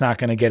 That's not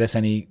going to get us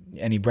any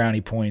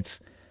brownie points.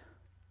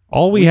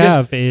 All we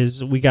got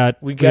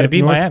to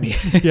beat Miami.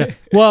 Yeah.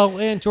 Well,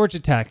 and Georgia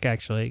Tech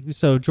actually.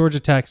 So Georgia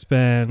Tech's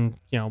been,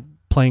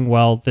 playing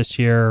well this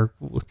year.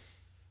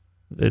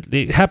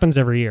 It happens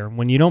every year.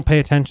 When you don't pay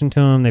attention to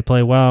them, they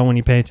play well. When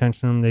you pay attention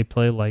to them, they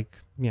play like,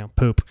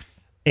 poop.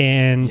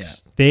 And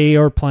they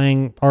are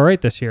playing all right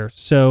this year.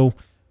 So,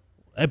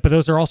 but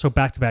those are also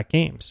back-to-back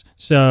games.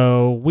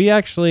 So we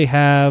actually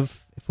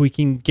have, if we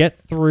can get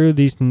through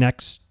these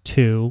next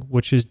two,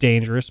 which is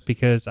dangerous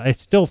because I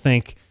still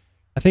think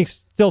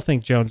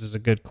Jones is a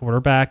good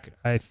quarterback.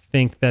 I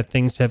think that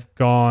things have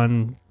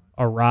gone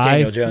awry.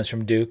 Daniel Jones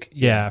from Duke.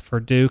 Yeah,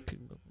 for Duke,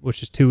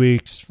 which is 2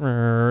 weeks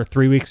or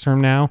 3 weeks from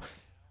now.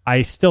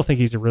 I still think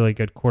he's a really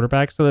good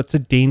quarterback, so that's a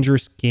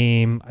dangerous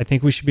game. I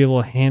think we should be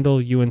able to handle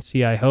UNC,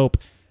 I hope.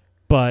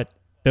 But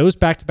those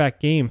back-to-back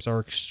games are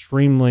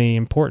extremely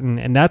important,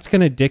 and that's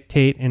going to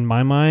dictate, in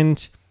my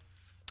mind,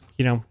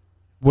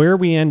 where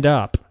we end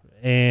up.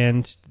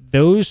 And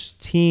those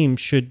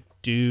teams should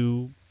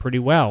do pretty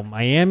well.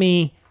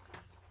 Miami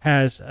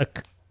has a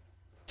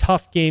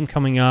tough game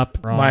coming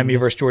up. Miami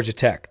versus Georgia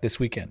Tech this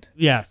weekend.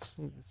 Yes,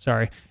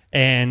 sorry.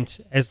 And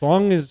as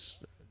long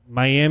as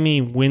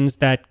Miami wins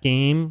that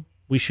game,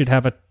 we should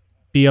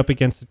be up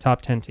against the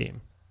top 10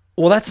 team.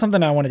 Well, that's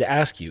something I wanted to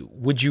ask you.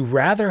 Would you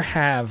rather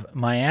have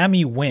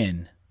Miami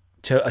win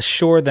to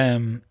assure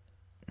them,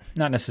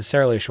 not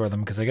necessarily assure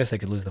them, because I guess they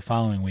could lose the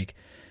following week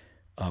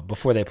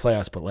before they play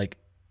us, but like,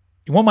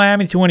 you want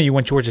Miami to win or you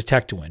want Georgia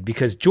Tech to win?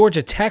 Because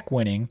Georgia Tech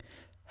winning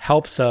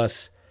helps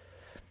us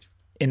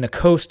in the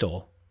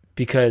Coastal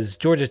because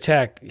Georgia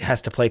Tech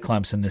has to play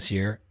Clemson this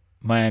year.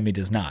 Miami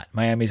does not.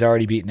 Miami's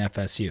already beaten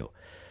FSU.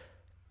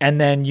 And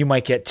then you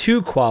might get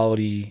two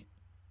quality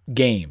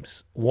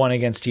games, one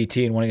against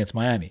GT and one against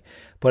Miami.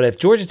 But if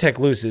Georgia Tech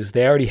loses,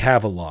 they already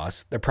have a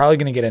loss. They're probably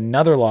going to get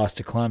another loss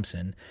to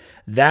Clemson.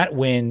 That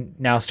win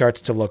now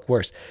starts to look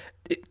worse.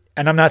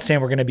 And I'm not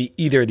saying we're going to be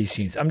either of these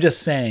teams. I'm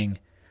just saying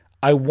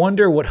I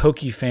wonder what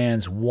Hokie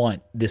fans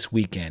want this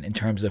weekend in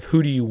terms of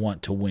who do you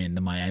want to win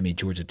the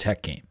Miami-Georgia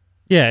Tech game.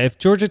 Yeah, if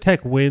Georgia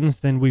Tech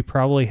wins, then we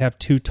probably have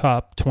 2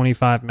 top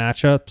 25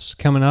 matchups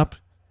coming up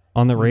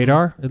on the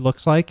radar, it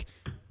looks like.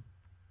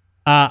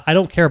 I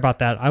don't care about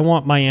that. I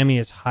want Miami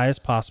as high as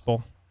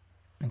possible.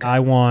 Okay. I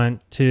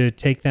want to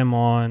take them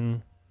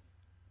on.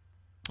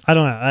 I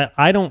don't know.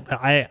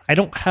 I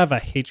don't have a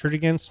hatred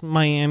against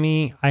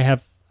Miami. I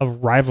have a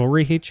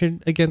rivalry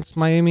hatred against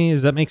Miami.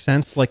 Does that make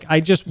sense? Like, I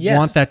just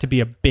want that to be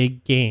a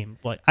big game.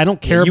 Like, I don't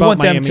care about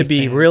Miami. You want them to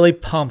be really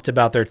pumped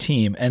about their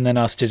team and then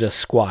us to just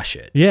squash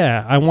it.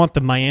 Yeah, I want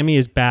the Miami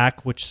is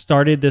back, which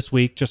started this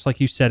week, just like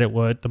you said it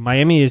would. The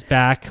Miami is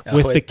back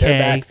with the K.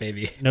 Back,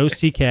 baby. No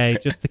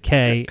CK, just the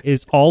K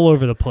is all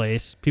over the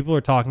place. People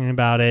are talking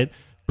about it.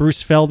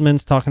 Bruce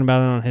Feldman's talking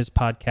about it on his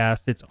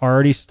podcast. It's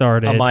already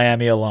started. A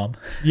Miami alum.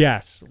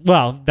 Yes.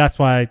 Well, that's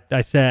why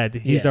I said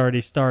he's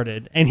already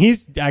started. And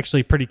he's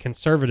actually pretty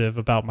conservative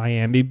about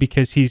Miami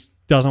because he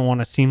doesn't want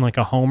to seem like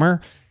a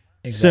homer.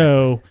 Exactly.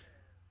 So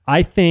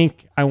I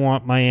think I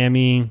want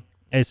Miami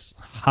as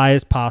high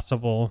as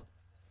possible.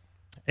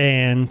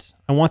 And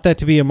I want that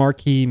to be a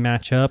marquee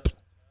matchup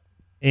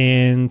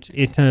and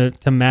it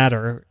to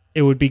matter.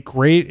 It would be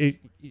great.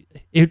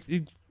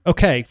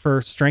 Okay,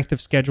 for strength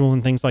of schedule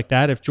and things like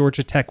that, if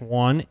Georgia Tech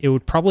won, it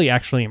would probably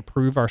actually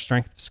improve our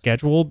strength of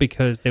schedule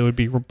because they would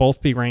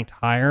both be ranked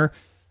higher.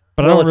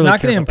 But it's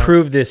not going to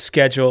improve this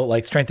schedule,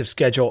 like strength of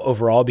schedule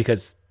overall,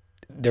 because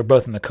they're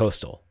both in the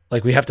Coastal.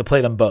 Like, we have to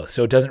play them both,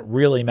 so it doesn't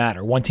really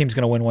matter. One team's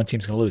going to win, one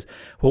team's going to lose.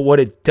 But what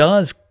it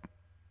does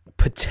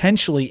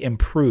potentially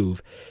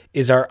improve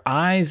is our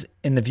eyes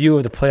in the view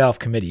of the playoff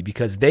committee,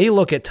 because they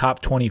look at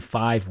top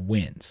 25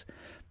 wins.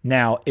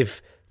 Now,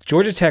 if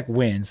Georgia Tech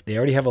wins, they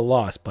already have a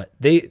loss, but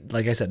they,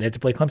 like I said, they have to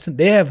play Clemson.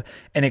 They have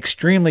an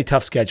extremely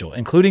tough schedule,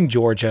 including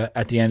Georgia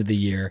at the end of the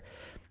year.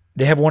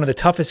 They have one of the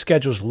toughest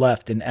schedules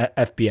left in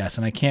FBS,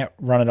 and I can't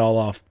run it all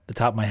off the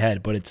top of my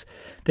head, but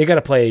they got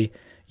to play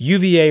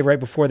UVA right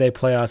before they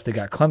play us. They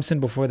got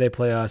Clemson before they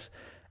play us,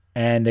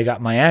 and they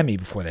got Miami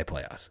before they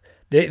play us.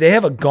 They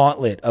have a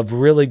gauntlet of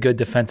really good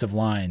defensive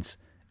lines.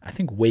 I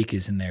think Wake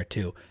is in there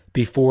too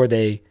before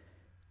they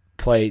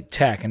play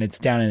Tech, and it's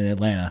down in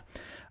Atlanta.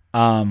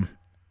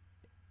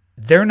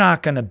 They're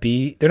not going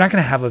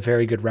to have a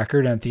very good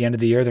record, and at the end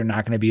of the year, they're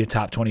not going to be a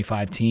top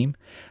 25 team.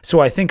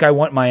 So I think I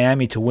want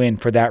Miami to win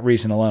for that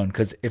reason alone,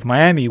 because if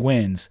Miami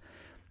wins,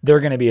 they're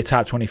going to be a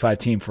top 25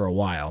 team for a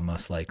while,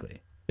 most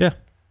likely. Yeah,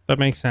 that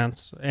makes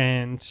sense.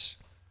 And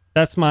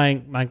that's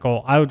my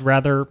goal. I would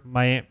rather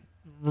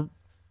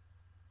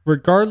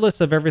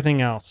regardless of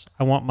everything else,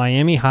 I want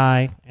Miami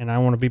high, and I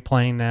want to be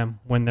playing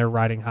them when they're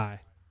riding high.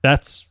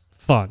 That's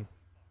fun.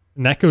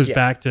 And that goes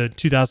back to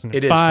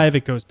 2005.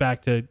 It goes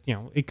back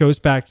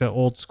to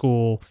old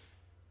school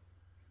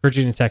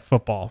Virginia Tech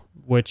football,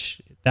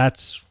 which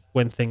that's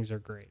when things are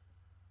great.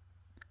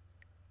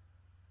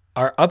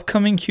 Our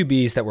upcoming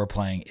QBs that we're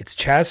playing, it's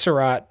Chaz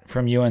Surratt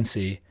from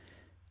UNC,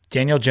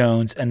 Daniel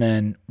Jones, and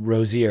then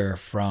Rozier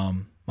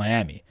from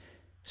Miami.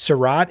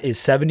 Surratt is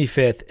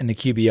 75th in the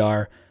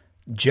QBR.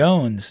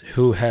 Jones,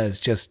 who has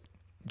just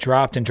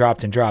dropped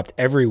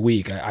every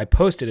week. I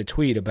posted a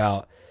tweet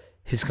about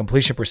his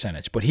completion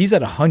percentage, but he's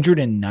at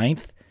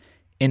 109th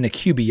in the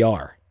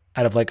QBR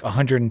out of like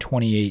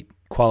 128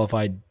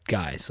 qualified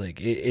guys.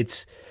 Like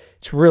it's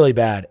really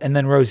bad. And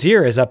then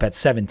Rozier is up at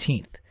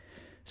 17th.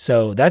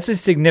 So that's a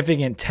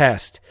significant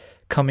test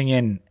coming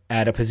in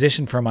at a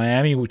position for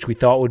Miami, which we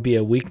thought would be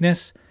a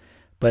weakness,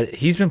 but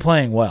he's been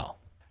playing well.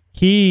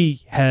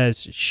 He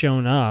has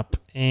shown up,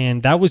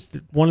 and that was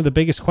one of the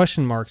biggest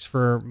question marks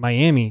for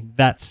Miami.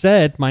 That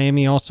said,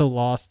 Miami also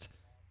lost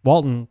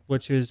Walton,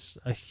 which is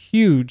a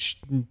huge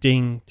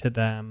ding to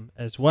them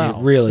as well.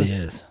 It really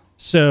is.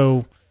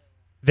 So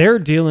they're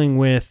dealing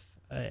with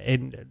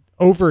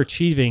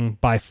overachieving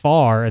by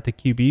far at the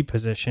QB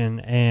position,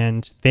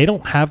 and they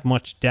don't have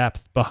much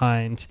depth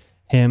behind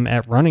him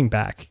at running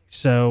back.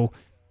 So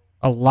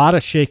a lot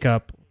of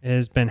shakeup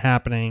has been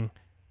happening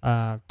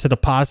to the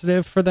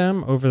positive for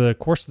them over the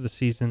course of the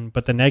season,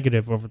 but the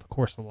negative over the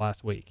course of the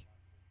last week.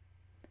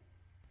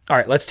 All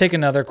right, let's take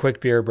another quick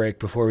beer break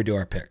before we do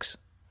our picks.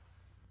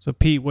 So,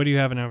 Pete, what are you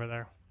having over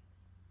there?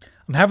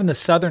 I'm having the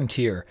Southern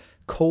Tier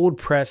Cold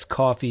Press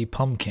Coffee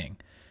Pumpkin.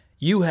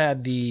 You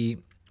had the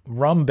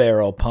Rum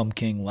Barrel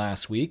Pumpkin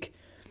last week.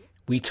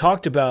 We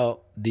talked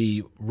about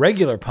the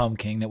regular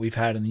pumpkin that we've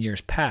had in the years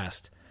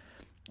past,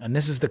 and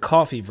this is the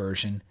coffee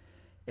version.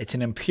 It's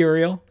an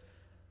imperial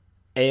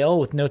ale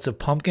with notes of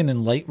pumpkin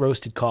and light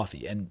roasted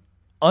coffee. And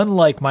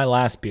unlike my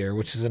last beer,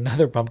 which is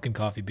another pumpkin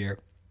coffee beer,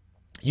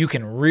 you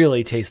can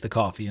really taste the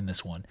coffee in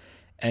this one.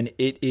 And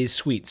it is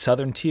sweet.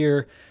 Southern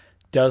Tier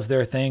does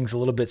their things a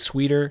little bit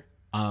sweeter,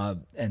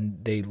 and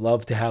they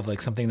love to have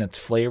like something that's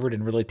flavored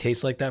and really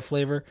tastes like that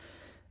flavor.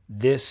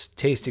 This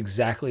tastes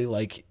exactly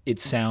like it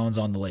sounds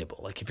on the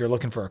label. Like if you're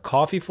looking for a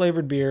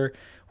coffee-flavored beer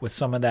with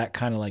some of that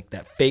kind of like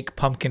that fake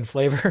pumpkin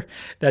flavor,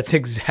 that's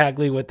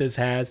exactly what this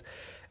has.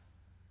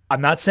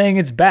 I'm not saying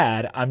it's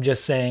bad. I'm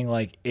just saying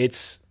like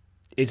it's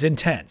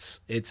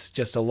intense. It's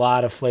just a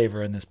lot of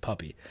flavor in this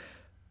puppy.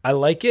 I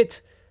like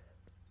it.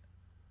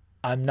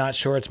 I'm not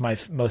sure it's my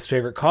most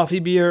favorite coffee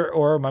beer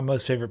or my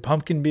most favorite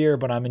pumpkin beer,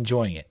 but I'm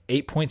enjoying it.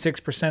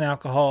 8.6%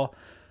 alcohol.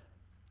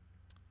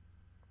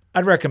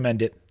 I'd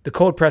recommend it. The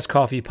cold pressed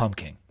coffee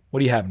pumpkin.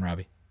 What are you having,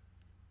 Robbie?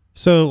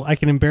 So I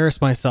can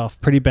embarrass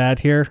myself pretty bad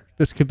here.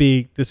 This could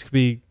be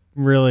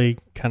really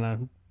kind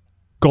of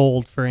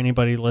gold for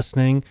anybody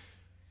listening.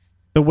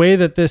 The way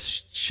that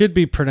this should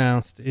be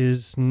pronounced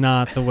is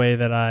not the way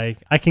that I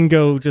can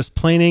go just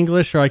plain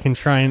English, or I can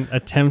try and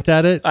attempt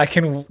at it. I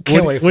can't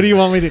wait. What do you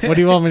want me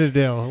to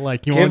do?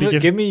 Like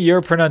give me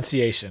your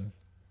pronunciation.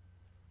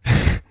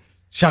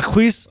 Jacques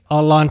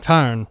à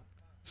lanterne.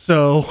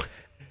 So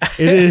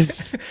it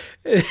is.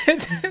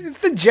 it's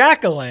the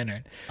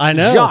jack-o'-lantern. I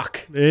know.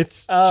 Jacques.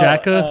 It's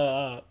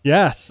Jacka.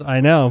 Yes,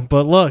 I know.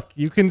 But look,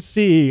 you can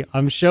see.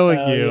 I'm showing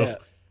you. Yeah.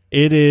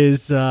 It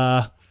is.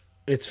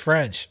 It's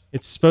French.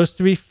 It's supposed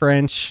to be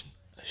French.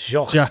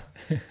 Jacques.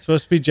 It's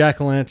supposed to be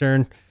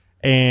jack-o'-lantern,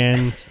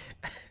 and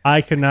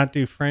I could not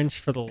do French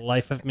for the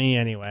life of me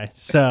anyway.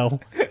 So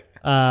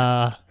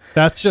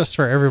that's just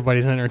for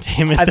everybody's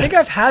entertainment. I think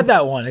I've had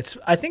that one.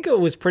 I think it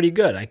was pretty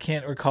good. I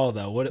can't recall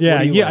though. What do you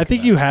like I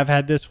think you have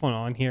had this one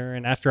on here,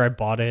 and after I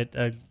bought it,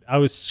 I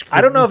was.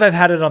 I don't know if I've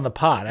had it on the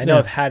pod. I know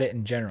I've had it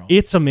in general.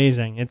 It's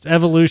amazing. It's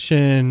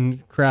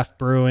Evolution Craft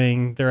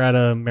Brewing. They're out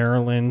of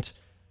Maryland,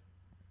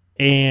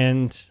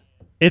 and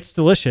it's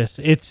delicious.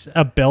 It's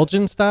a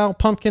Belgian style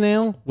pumpkin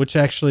ale, which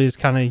actually is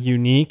kind of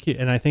unique,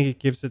 and I think it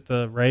gives it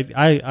the right.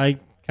 I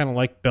kind of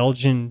like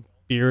Belgian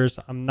beers.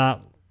 I'm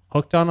not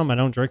hooked on them. I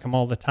don't drink them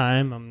all the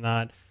time. I'm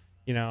not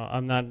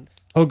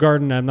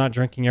Hoegaarden. I'm not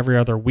drinking every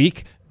other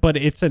week, but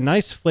it's a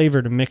nice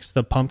flavor to mix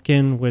the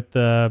pumpkin with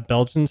the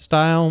Belgian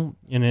style,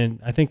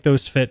 and I think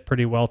those fit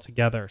pretty well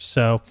together.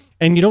 So,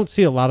 and you don't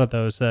see a lot of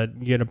those that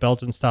you get a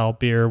Belgian style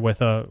beer with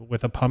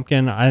a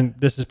pumpkin.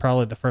 This is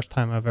probably the first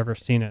time I've ever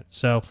seen it.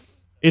 So,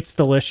 it's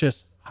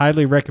delicious.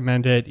 Highly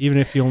recommend it. Even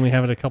if you only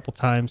have it a couple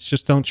times,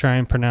 just don't try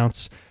and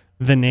pronounce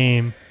the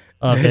name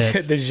of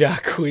it. The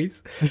Jacques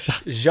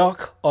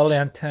à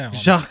lanterne.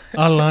 Jacques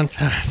à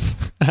lanterne.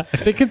 I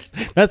think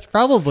that's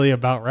probably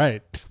about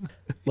right.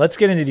 Let's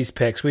get into these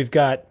picks. We've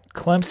got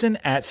Clemson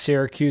at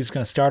Syracuse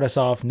going to start us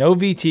off. No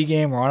VT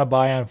game. We're on a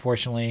bye,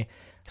 unfortunately.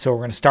 So we're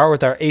going to start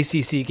with our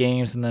ACC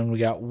games, and then we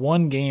got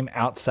one game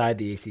outside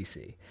the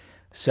ACC.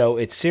 So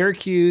it's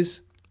Syracuse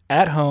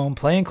at home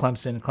playing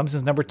Clemson.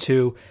 Clemson's number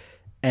 2,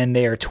 and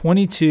they are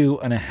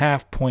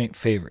 22.5-point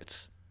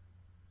favorites.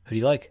 Who do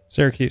you like?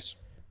 Syracuse.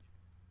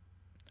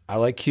 I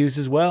like Cuse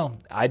as well.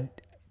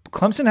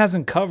 Clemson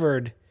hasn't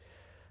covered.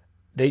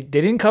 They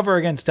didn't cover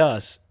against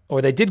us,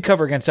 or they did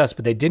cover against us,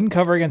 but they didn't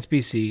cover against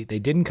BC. They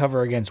didn't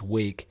cover against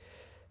Wake.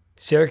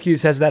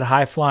 Syracuse has that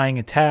high-flying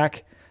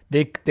attack.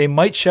 They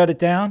might shut it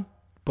down,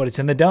 but it's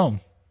in the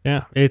dome.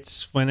 Yeah,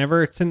 it's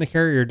whenever it's in the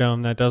Carrier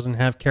Dome that doesn't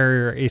have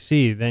Carrier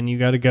AC, then you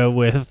got to go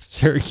with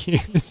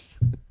Syracuse.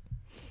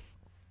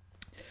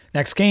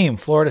 Next game,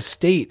 Florida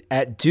State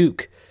at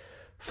Duke.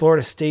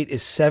 Florida State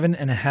is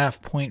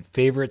 7.5-point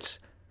favorites.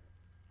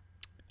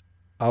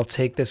 I'll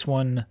take this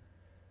one.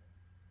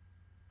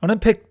 I'm going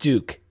to pick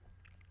Duke.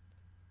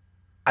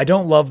 I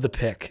don't love the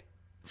pick.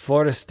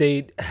 Florida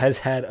State has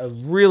had a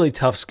really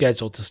tough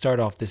schedule to start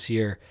off this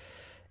year.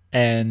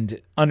 And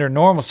under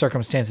normal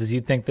circumstances,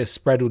 you'd think this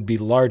spread would be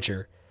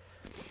larger.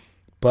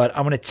 But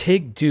I'm going to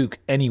take Duke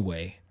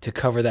anyway to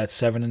cover that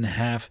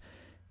 7.5.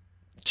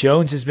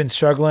 Jones has been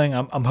struggling.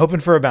 I'm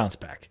hoping for a bounce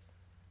back.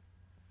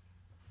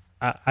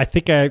 I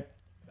think I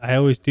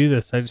always do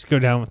this. I just go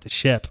down with the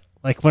ship.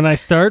 Like when I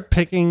start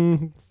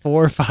picking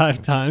 4 or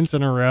 5 times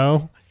in a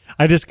row,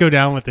 I just go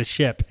down with the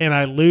ship and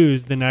I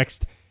lose the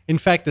next. In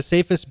fact, the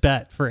safest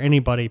bet for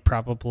anybody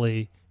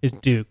probably is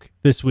Duke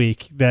this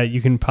week that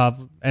you can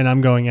pop, and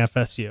I'm going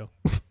FSU.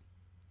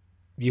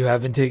 You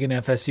haven't taken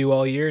FSU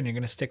all year, and you're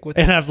going to stick with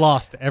it? And I've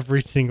lost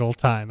every single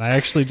time. I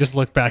actually just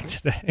looked back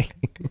today.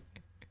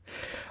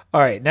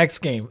 All right, next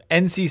game,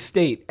 NC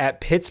State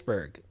at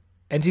Pittsburgh.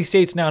 NC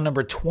State's now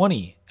number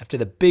 20 after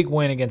the big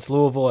win against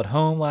Louisville at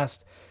home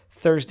last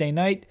Thursday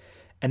night,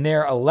 and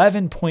they're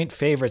 11-point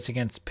favorites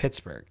against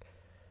Pittsburgh.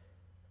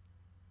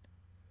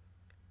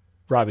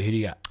 Robbie, who do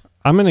you got?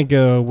 I'm going to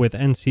go with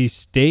NC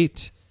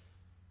State.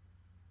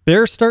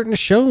 They're starting to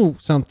show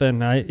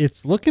something.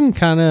 It's looking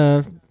kind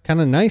of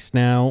nice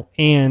now.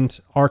 And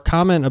our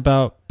comment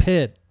about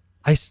Pitt,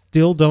 I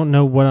still don't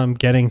know what I'm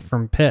getting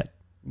from Pitt.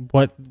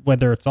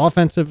 Whether it's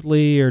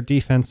offensively or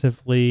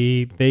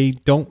defensively, they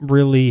don't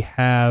really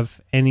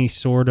have any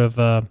sort of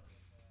they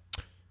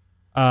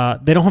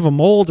don't have a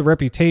mold, a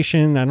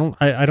reputation.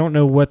 I don't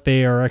know what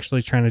they are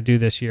actually trying to do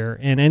this year.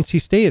 And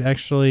NC State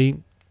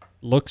actually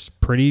looks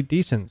pretty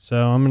decent.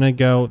 So I'm going to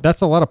go, that's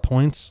a lot of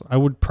points. I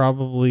would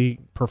probably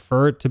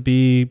prefer it to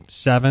be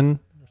 7,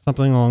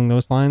 something along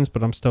those lines,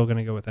 but I'm still going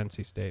to go with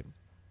NC State.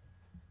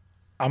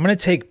 I'm going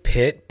to take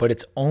Pitt, but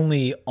it's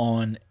only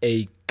on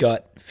a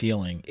gut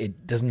feeling.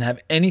 It doesn't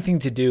have anything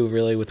to do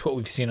really with what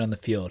we've seen on the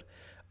field.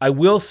 I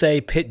will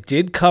say Pitt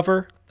did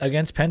cover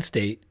against Penn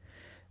State.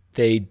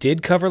 They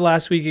did cover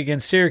last week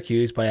against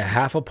Syracuse by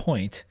 0.5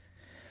 point.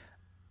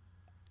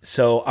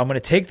 So I'm going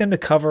to take them to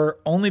cover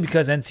only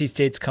because NC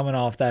State's coming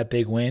off that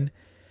big win.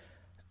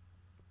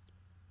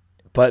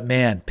 But,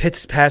 man,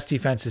 Pitt's pass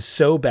defense is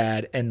so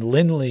bad, and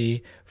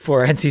Lindley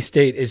for NC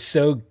State is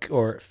so –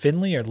 or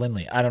Finley or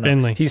Lindley? I don't know.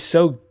 Finley. He's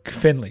so –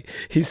 Finley.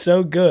 He's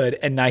so good,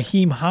 and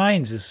Nyheim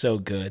Hines is so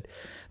good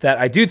that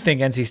I do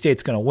think NC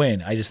State's going to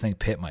win. I just think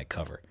Pitt might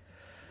cover.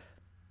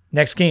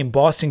 Next game,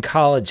 Boston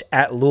College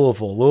at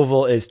Louisville.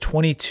 Louisville is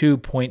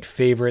 22-point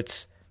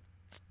favorites.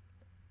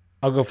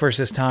 I'll go first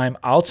this time.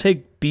 I'll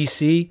take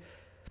BC.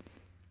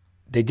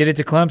 They did it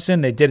to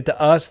Clemson. They did it to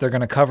us. They're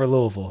going to cover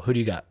Louisville. Who do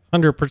you got?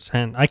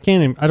 100%. I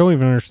don't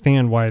even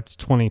understand why it's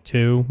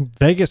 22.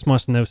 Vegas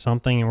must know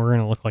something, and we're going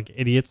to look like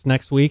idiots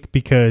next week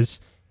because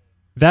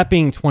that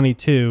being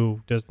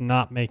 22 does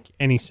not make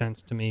any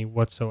sense to me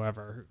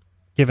whatsoever.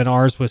 Given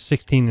ours was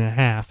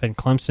 16.5, and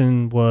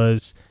Clemson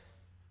was,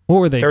 what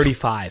were they?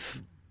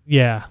 35.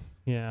 Yeah.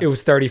 It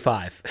was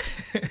 35.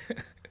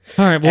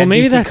 All right, well, And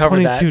maybe BC that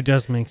covered 22 that.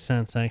 does make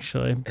sense,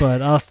 actually,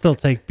 but I'll still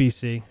take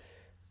BC.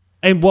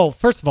 And, well,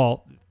 first of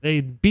all,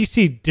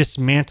 BC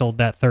dismantled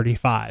that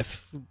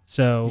 35.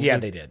 So Yeah,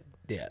 they did.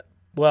 Yeah.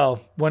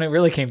 Well, when it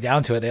really came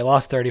down to it, they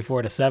lost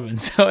 34-7,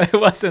 so it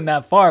wasn't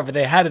that far, but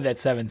they had it at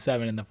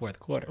 7-7 in the fourth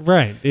quarter.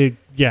 Right.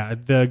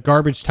 The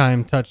garbage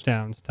time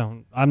touchdowns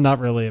I'm not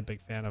really a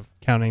big fan of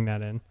counting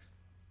that in.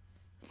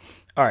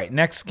 All right,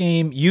 next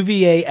game,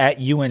 UVA at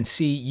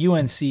UNC.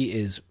 UNC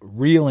is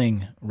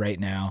reeling right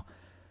now.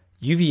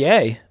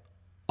 UVA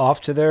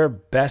off to their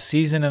best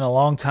season in a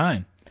long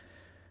time.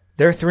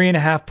 They're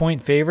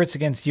 3.5-point favorites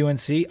against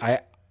UNC.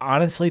 I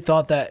honestly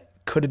thought that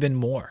could have been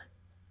more.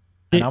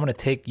 And I'm going to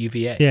take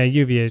UVA. Yeah,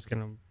 UVA is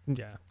going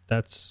to,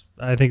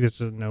 I think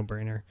this is a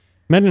no-brainer.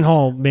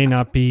 Mendenhall may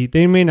not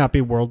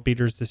be world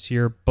beaters this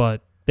year,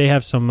 but they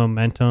have some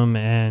momentum,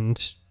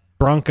 and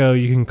Bronco,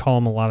 you can call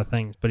him a lot of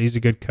things, but he's a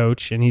good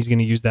coach, and he's going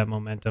to use that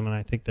momentum, and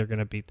I think they're going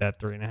to beat that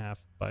 3.5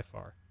 by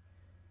far.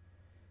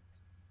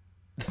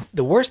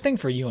 The worst thing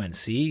for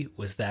UNC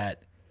was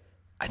that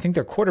I think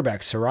their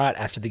quarterback, Surratt,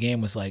 after the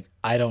game was like,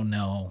 I don't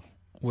know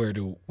where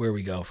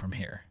we go from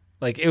here.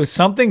 Like, it was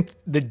something,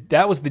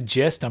 that was the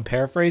gist, I'm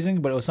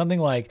paraphrasing, but it was something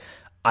like,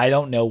 I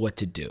don't know what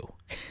to do.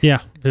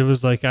 Yeah, it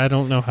was like, I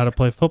don't know how to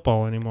play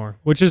football anymore,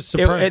 which is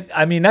surprising.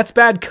 I mean, that's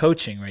bad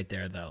coaching right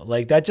there, though.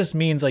 Like, that just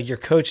means, like, your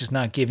coach is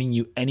not giving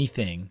you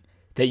anything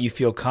that you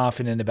feel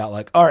confident about,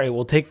 like, all right,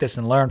 we'll take this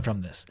and learn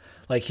from this.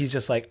 Like, he's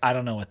just like, I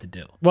don't know what to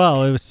do.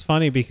 Well, it was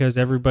funny because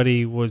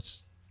everybody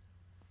was,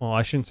 well,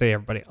 I shouldn't say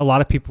everybody. A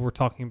lot of people were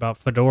talking about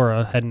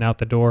Fedora heading out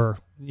the door,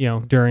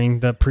 during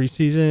the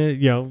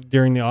preseason,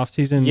 during the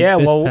offseason. Yeah,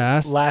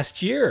 past.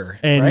 Last year.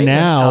 And right?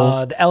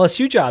 now the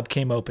LSU job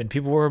came open.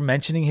 People were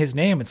mentioning his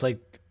name. It's like,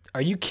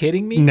 are you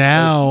kidding me?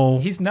 Now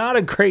like, he's not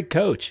a great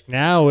coach.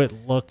 Now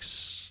it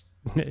looks,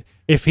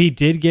 if he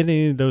did get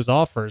any of those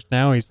offers,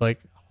 now he's like,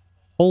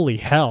 holy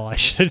hell, I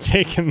should have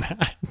taken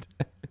that.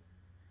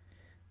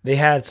 They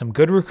had some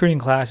good recruiting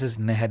classes,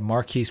 and they had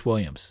Marquise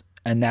Williams,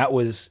 and that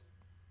was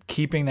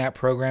keeping that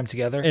program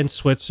together. And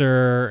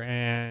Switzer,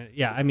 and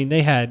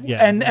they had,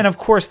 and of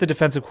course the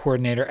defensive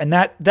coordinator, and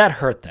that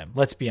hurt them.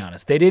 Let's be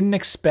honest, they didn't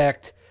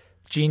expect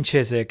Gene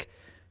Chizik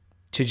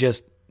to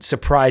just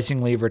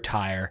surprisingly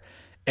retire,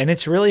 and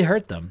it's really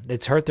hurt them.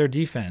 It's hurt their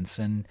defense,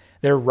 and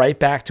they're right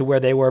back to where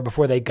they were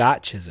before they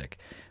got Chizik,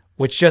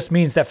 which just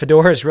means that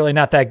Fedora is really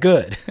not that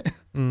good.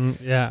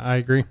 Yeah, I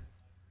agree.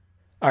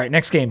 All right,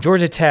 next game,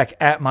 Georgia Tech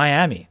at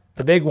Miami,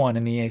 the big one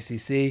in the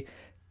ACC,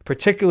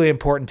 particularly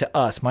important to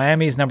us.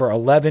 Miami is number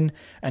 11,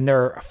 and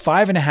they're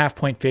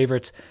 5.5-point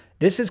favorites.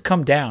 This has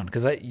come down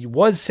because it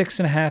was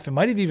 6.5. It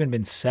might have even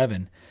been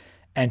 7,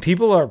 and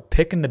people are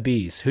picking the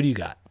bees. Who do you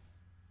got?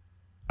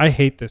 I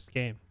hate this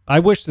game. I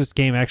wish this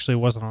game actually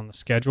wasn't on the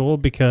schedule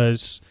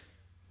because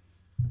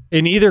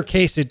in either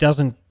case, it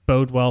doesn't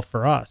bode well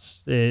for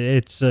us.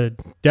 It's a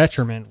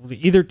detriment.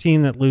 Either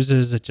team that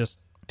loses, it just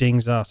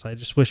dings us. I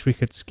just wish we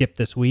could skip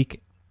this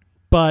week.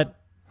 But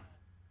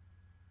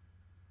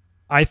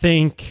I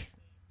think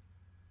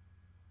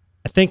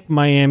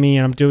Miami,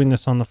 and I'm doing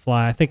this on the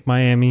fly, I think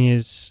Miami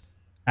is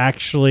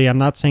actually, I'm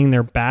not saying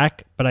they're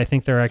back, but I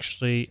think they're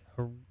actually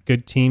a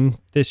good team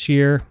this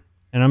year.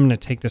 And I'm going to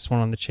take this one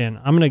on the chin.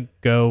 I'm going to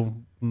go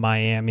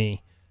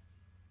Miami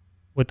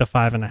with the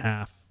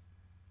 5.5.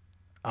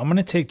 I'm going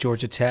to take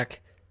Georgia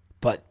Tech,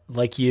 but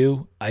like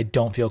you, I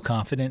don't feel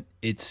confident.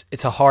 It's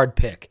a hard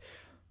pick.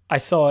 I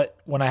saw it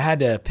when I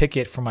had to pick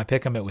it for my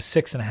pick'em. It was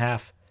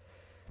 6.5.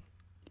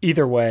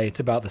 Either way,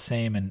 it's about the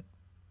same, and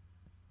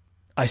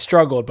I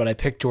struggled, but I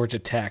picked Georgia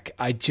Tech.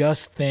 I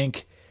just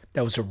think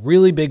that was a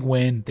really big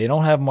win. They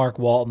don't have Mark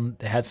Walton.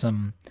 They had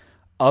some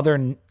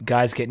other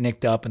guys get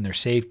nicked up in their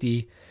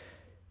safety.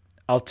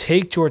 I'll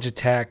take Georgia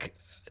Tech.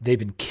 They've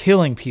been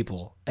killing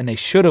people, and they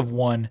should have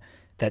won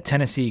that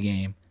Tennessee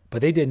game,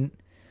 but they didn't.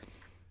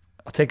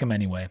 I'll take them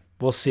anyway.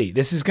 We'll see.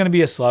 This is going to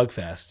be a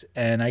slugfest,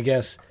 and I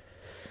guess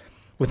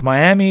with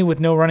Miami with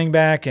no running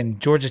back and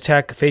Georgia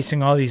Tech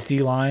facing all these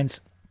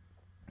D-lines,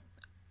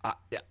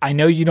 I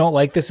know you don't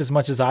like this as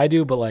much as I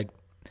do, but like,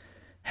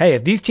 hey,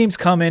 if these teams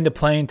come into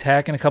playing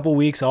Tech in a couple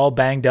weeks all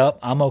banged up,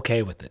 I'm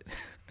okay with it.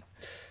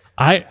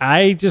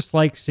 I just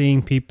like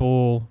seeing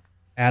people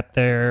at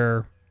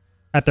their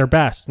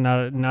best,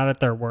 not at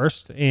their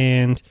worst.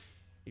 And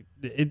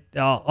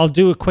I'll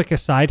do a quick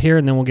aside here,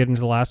 and then we'll get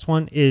into the last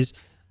one. Is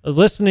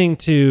listening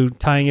to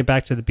tying it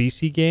back to the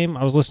BC game.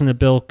 I was listening to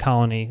Bill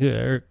Colony.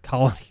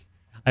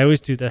 I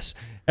always do this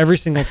every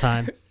single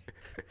time.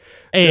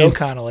 Bill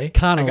Connolly.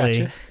 I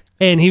gotcha.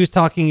 And he was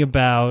talking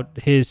about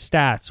his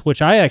stats,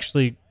 which I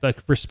actually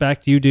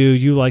respect. You do.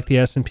 You like the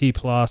S&P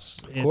plus.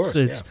 Of course,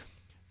 yeah.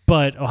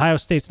 But Ohio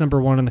State's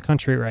number 1 in the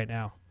country right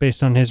now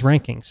based on his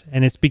rankings.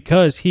 And it's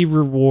because he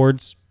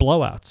rewards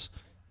blowouts.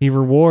 He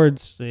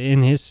rewards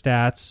in his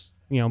stats,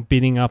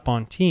 beating up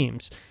on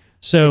teams.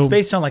 So it's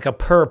based on like a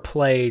per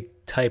play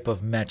type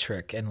of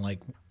metric. And like,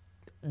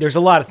 there's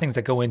a lot of things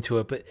that go into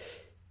it, but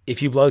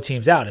if you blow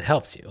teams out, it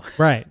helps you.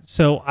 Right.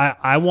 So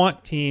I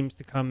want teams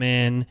to come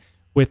in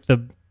with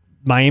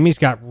Miami's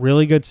got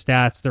really good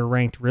stats. They're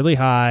ranked really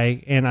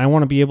high. And I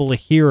want to be able to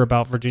hear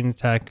about Virginia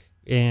Tech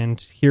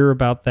and hear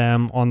about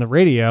them on the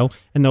radio.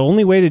 And the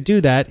only way to do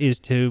that is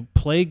to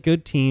play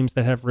good teams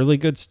that have really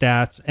good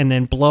stats and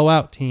then blow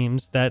out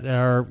teams that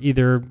are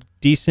either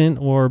decent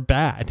or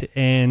bad.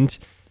 And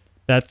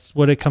that's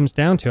what it comes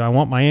down to. I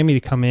want Miami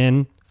to come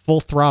in full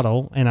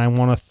throttle, and I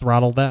want to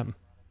throttle them.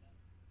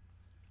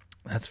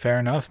 That's fair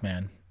enough,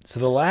 man. So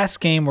the last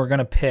game we're going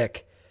to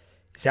pick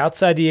is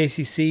outside the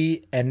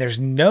ACC, and there's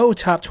no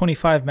top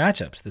 25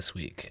 matchups this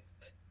week,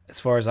 as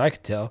far as I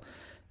could tell.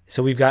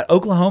 So we've got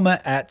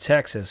Oklahoma at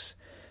Texas.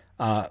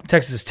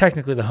 Texas is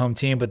technically the home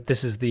team, but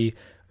this is the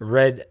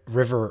Red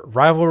River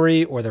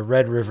rivalry or the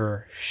Red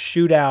River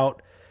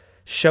shootout,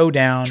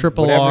 showdown,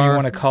 Triple whatever R. you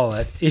want to call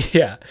it.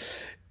 Yeah,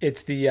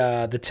 it's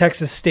the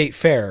Texas State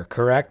Fair,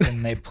 correct?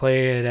 And they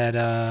play it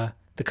at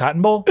the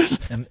Cotton Bowl.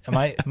 Am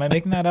I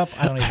making that up?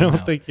 I don't even know.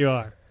 Think you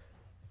are.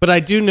 But I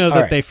do know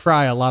that they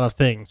fry a lot of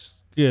things.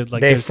 Good,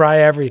 they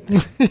fry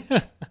everything.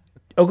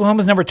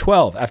 Oklahoma's number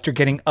 12 after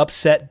getting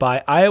upset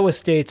by Iowa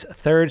State's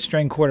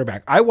third-string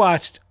quarterback. I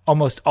watched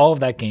almost all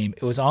of that game.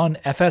 It was on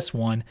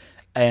FS1,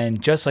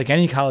 and just like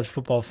any college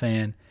football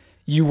fan,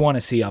 you want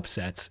to see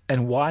upsets.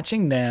 And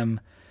watching them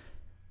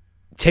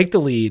take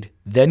the lead,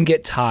 then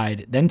get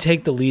tied, then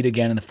take the lead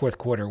again in the fourth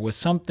quarter was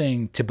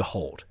something to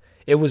behold.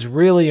 It was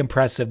really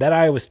impressive. That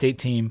Iowa State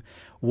team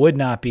would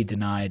not be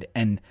denied,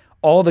 and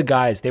all the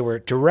guys, they were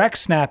direct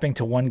snapping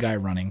to one guy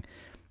running.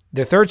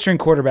 Their third-string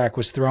quarterback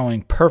was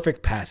throwing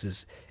perfect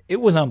passes.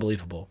 It was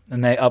unbelievable,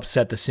 and they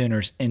upset the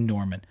Sooners in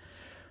Norman.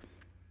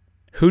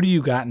 Who do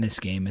you got in this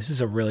game? This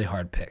is a really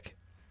hard pick.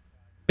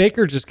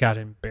 Baker just got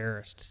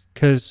embarrassed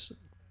because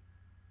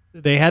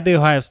they had the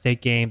Ohio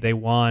State game. They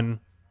won.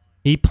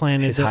 He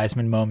planted his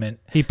Heisman moment.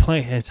 He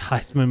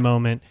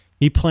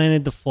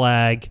planted the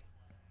flag.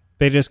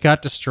 They just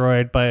got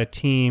destroyed by a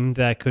team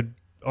that could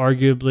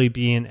arguably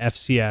be an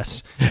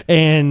FCS,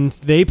 and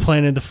they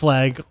planted the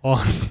flag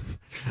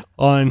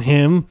on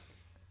him.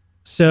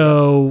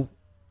 So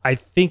I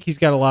think he's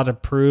got a lot to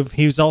prove.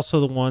 He was also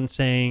the one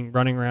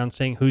running around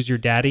saying, "Who's your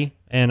daddy?"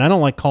 And I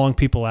don't like calling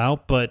people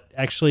out, but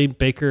actually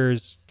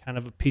Baker's kind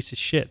of a piece of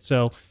shit.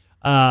 So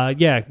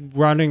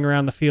running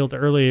around the field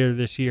earlier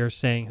this year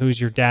saying,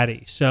 "Who's your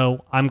daddy?"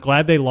 So I'm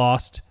glad they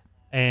lost,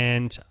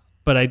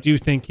 but I do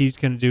think he's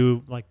going to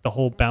do like the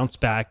whole bounce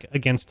back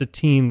against a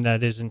team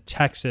that is in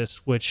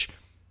Texas, which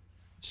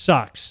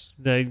sucks.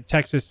 They're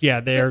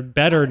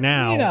better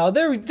now.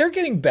 They're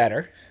getting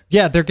better.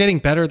 Yeah, they're getting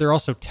better. They're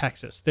also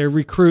Texas. They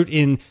recruit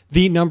in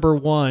the number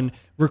 1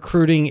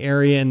 recruiting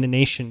area in the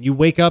nation. You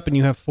wake up and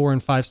you have 4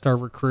 and 5-star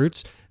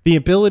recruits. The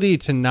ability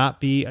to not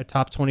be a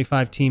top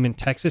 25 team in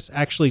Texas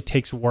actually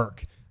takes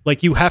work.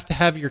 Like, you have to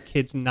have your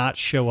kids not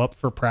show up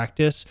for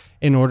practice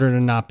in order to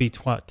not be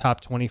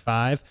top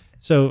 25.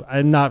 So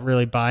I'm not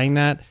really buying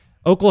that.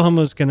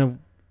 Oklahoma's going to,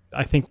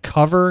 I think,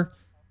 cover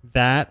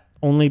that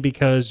only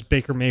because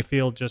Baker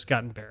Mayfield just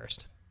got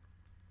embarrassed.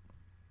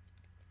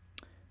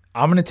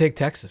 I'm going to take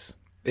Texas.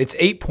 It's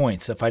 8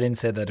 points, if I didn't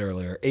say that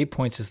earlier. 8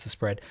 points is the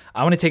spread.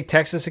 I want to take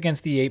Texas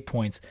against the 8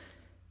 points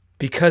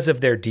because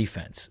of their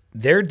defense.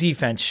 Their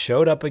defense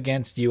showed up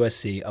against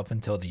USC up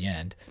until the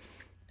end,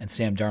 and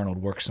Sam Darnold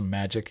worked some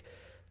magic.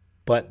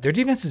 But their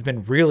defense has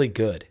been really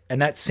good. And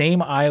that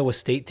same Iowa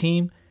State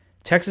team,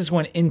 Texas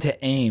went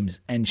into Ames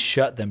and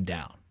shut them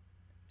down.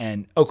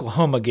 And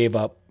Oklahoma gave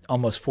up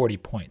almost 40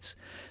 points.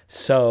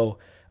 So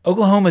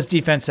Oklahoma's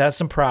defense has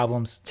some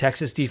problems.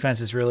 Texas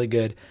defense is really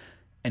good.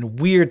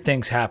 And weird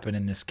things happen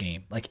in this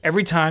game. Like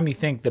every time you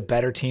think the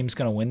better team's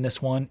going to win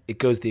this one, it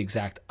goes the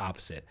exact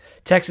opposite.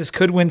 Texas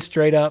could win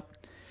straight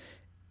up.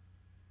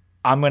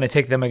 I'm going to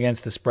take them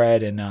against the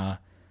spread, and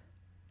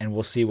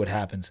we'll see what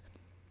happens.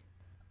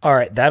 All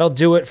right, that'll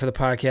do it for the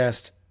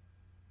podcast.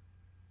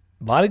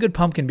 A lot of good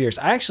pumpkin beers.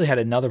 I actually had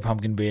another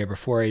pumpkin beer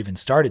before I even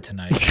started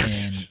tonight,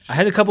 and I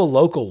had a couple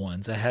local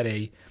ones. I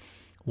had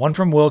one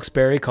from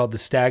Wilkes-Barre called the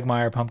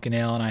Stagmeyer Pumpkin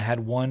Ale, and I had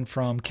one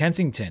from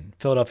Kensington,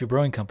 Philadelphia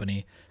Brewing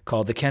Company,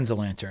 called the Kenza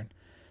Lantern.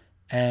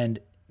 And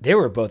they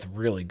were both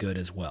really good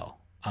as well.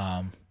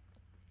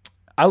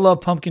 I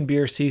love pumpkin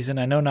beer season.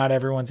 I know not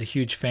everyone's a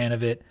huge fan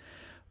of it,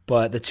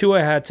 But the two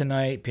I had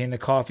tonight, being the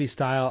coffee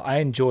style, I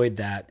enjoyed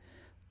that.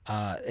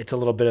 It's a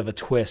little bit of a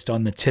twist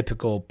on the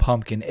typical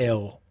pumpkin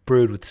ale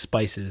brewed with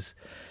spices.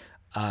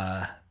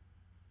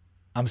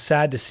 I'm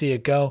sad to see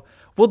it go.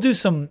 We'll do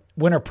some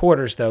winter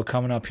porters, though,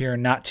 coming up here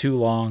in not too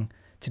long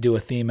to do a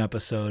theme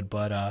episode.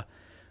 But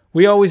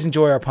we always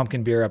enjoy our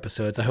pumpkin beer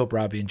episodes. I hope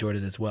Robbie enjoyed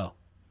it as well.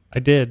 I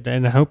did,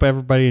 and I hope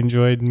everybody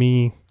enjoyed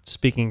me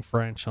speaking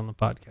French on the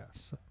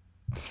podcast.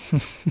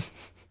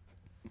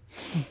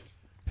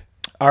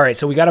 All right,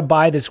 so we got a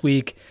bye this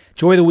week.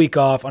 Enjoy the week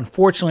off.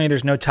 Unfortunately,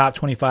 there's no top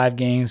 25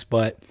 games,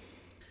 but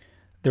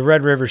the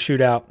Red River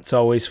Shootout, it's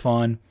always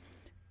fun.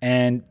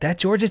 And that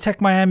Georgia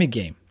Tech-Miami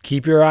game,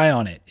 keep your eye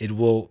on it. It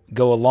will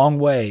go a long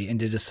way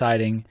into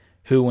deciding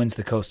who wins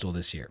the Coastal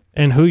this year.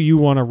 And who you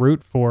want to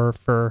root for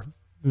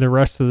the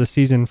rest of the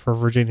season for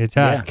Virginia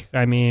Tech.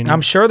 Yeah. I mean,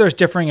 I'm sure there's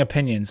differing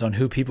opinions on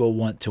who people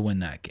want to win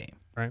that game.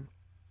 Right.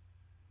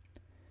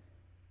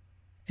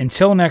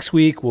 Until next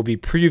week, we'll be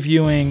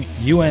previewing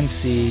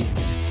UNC.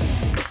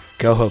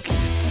 Go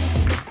Hokies.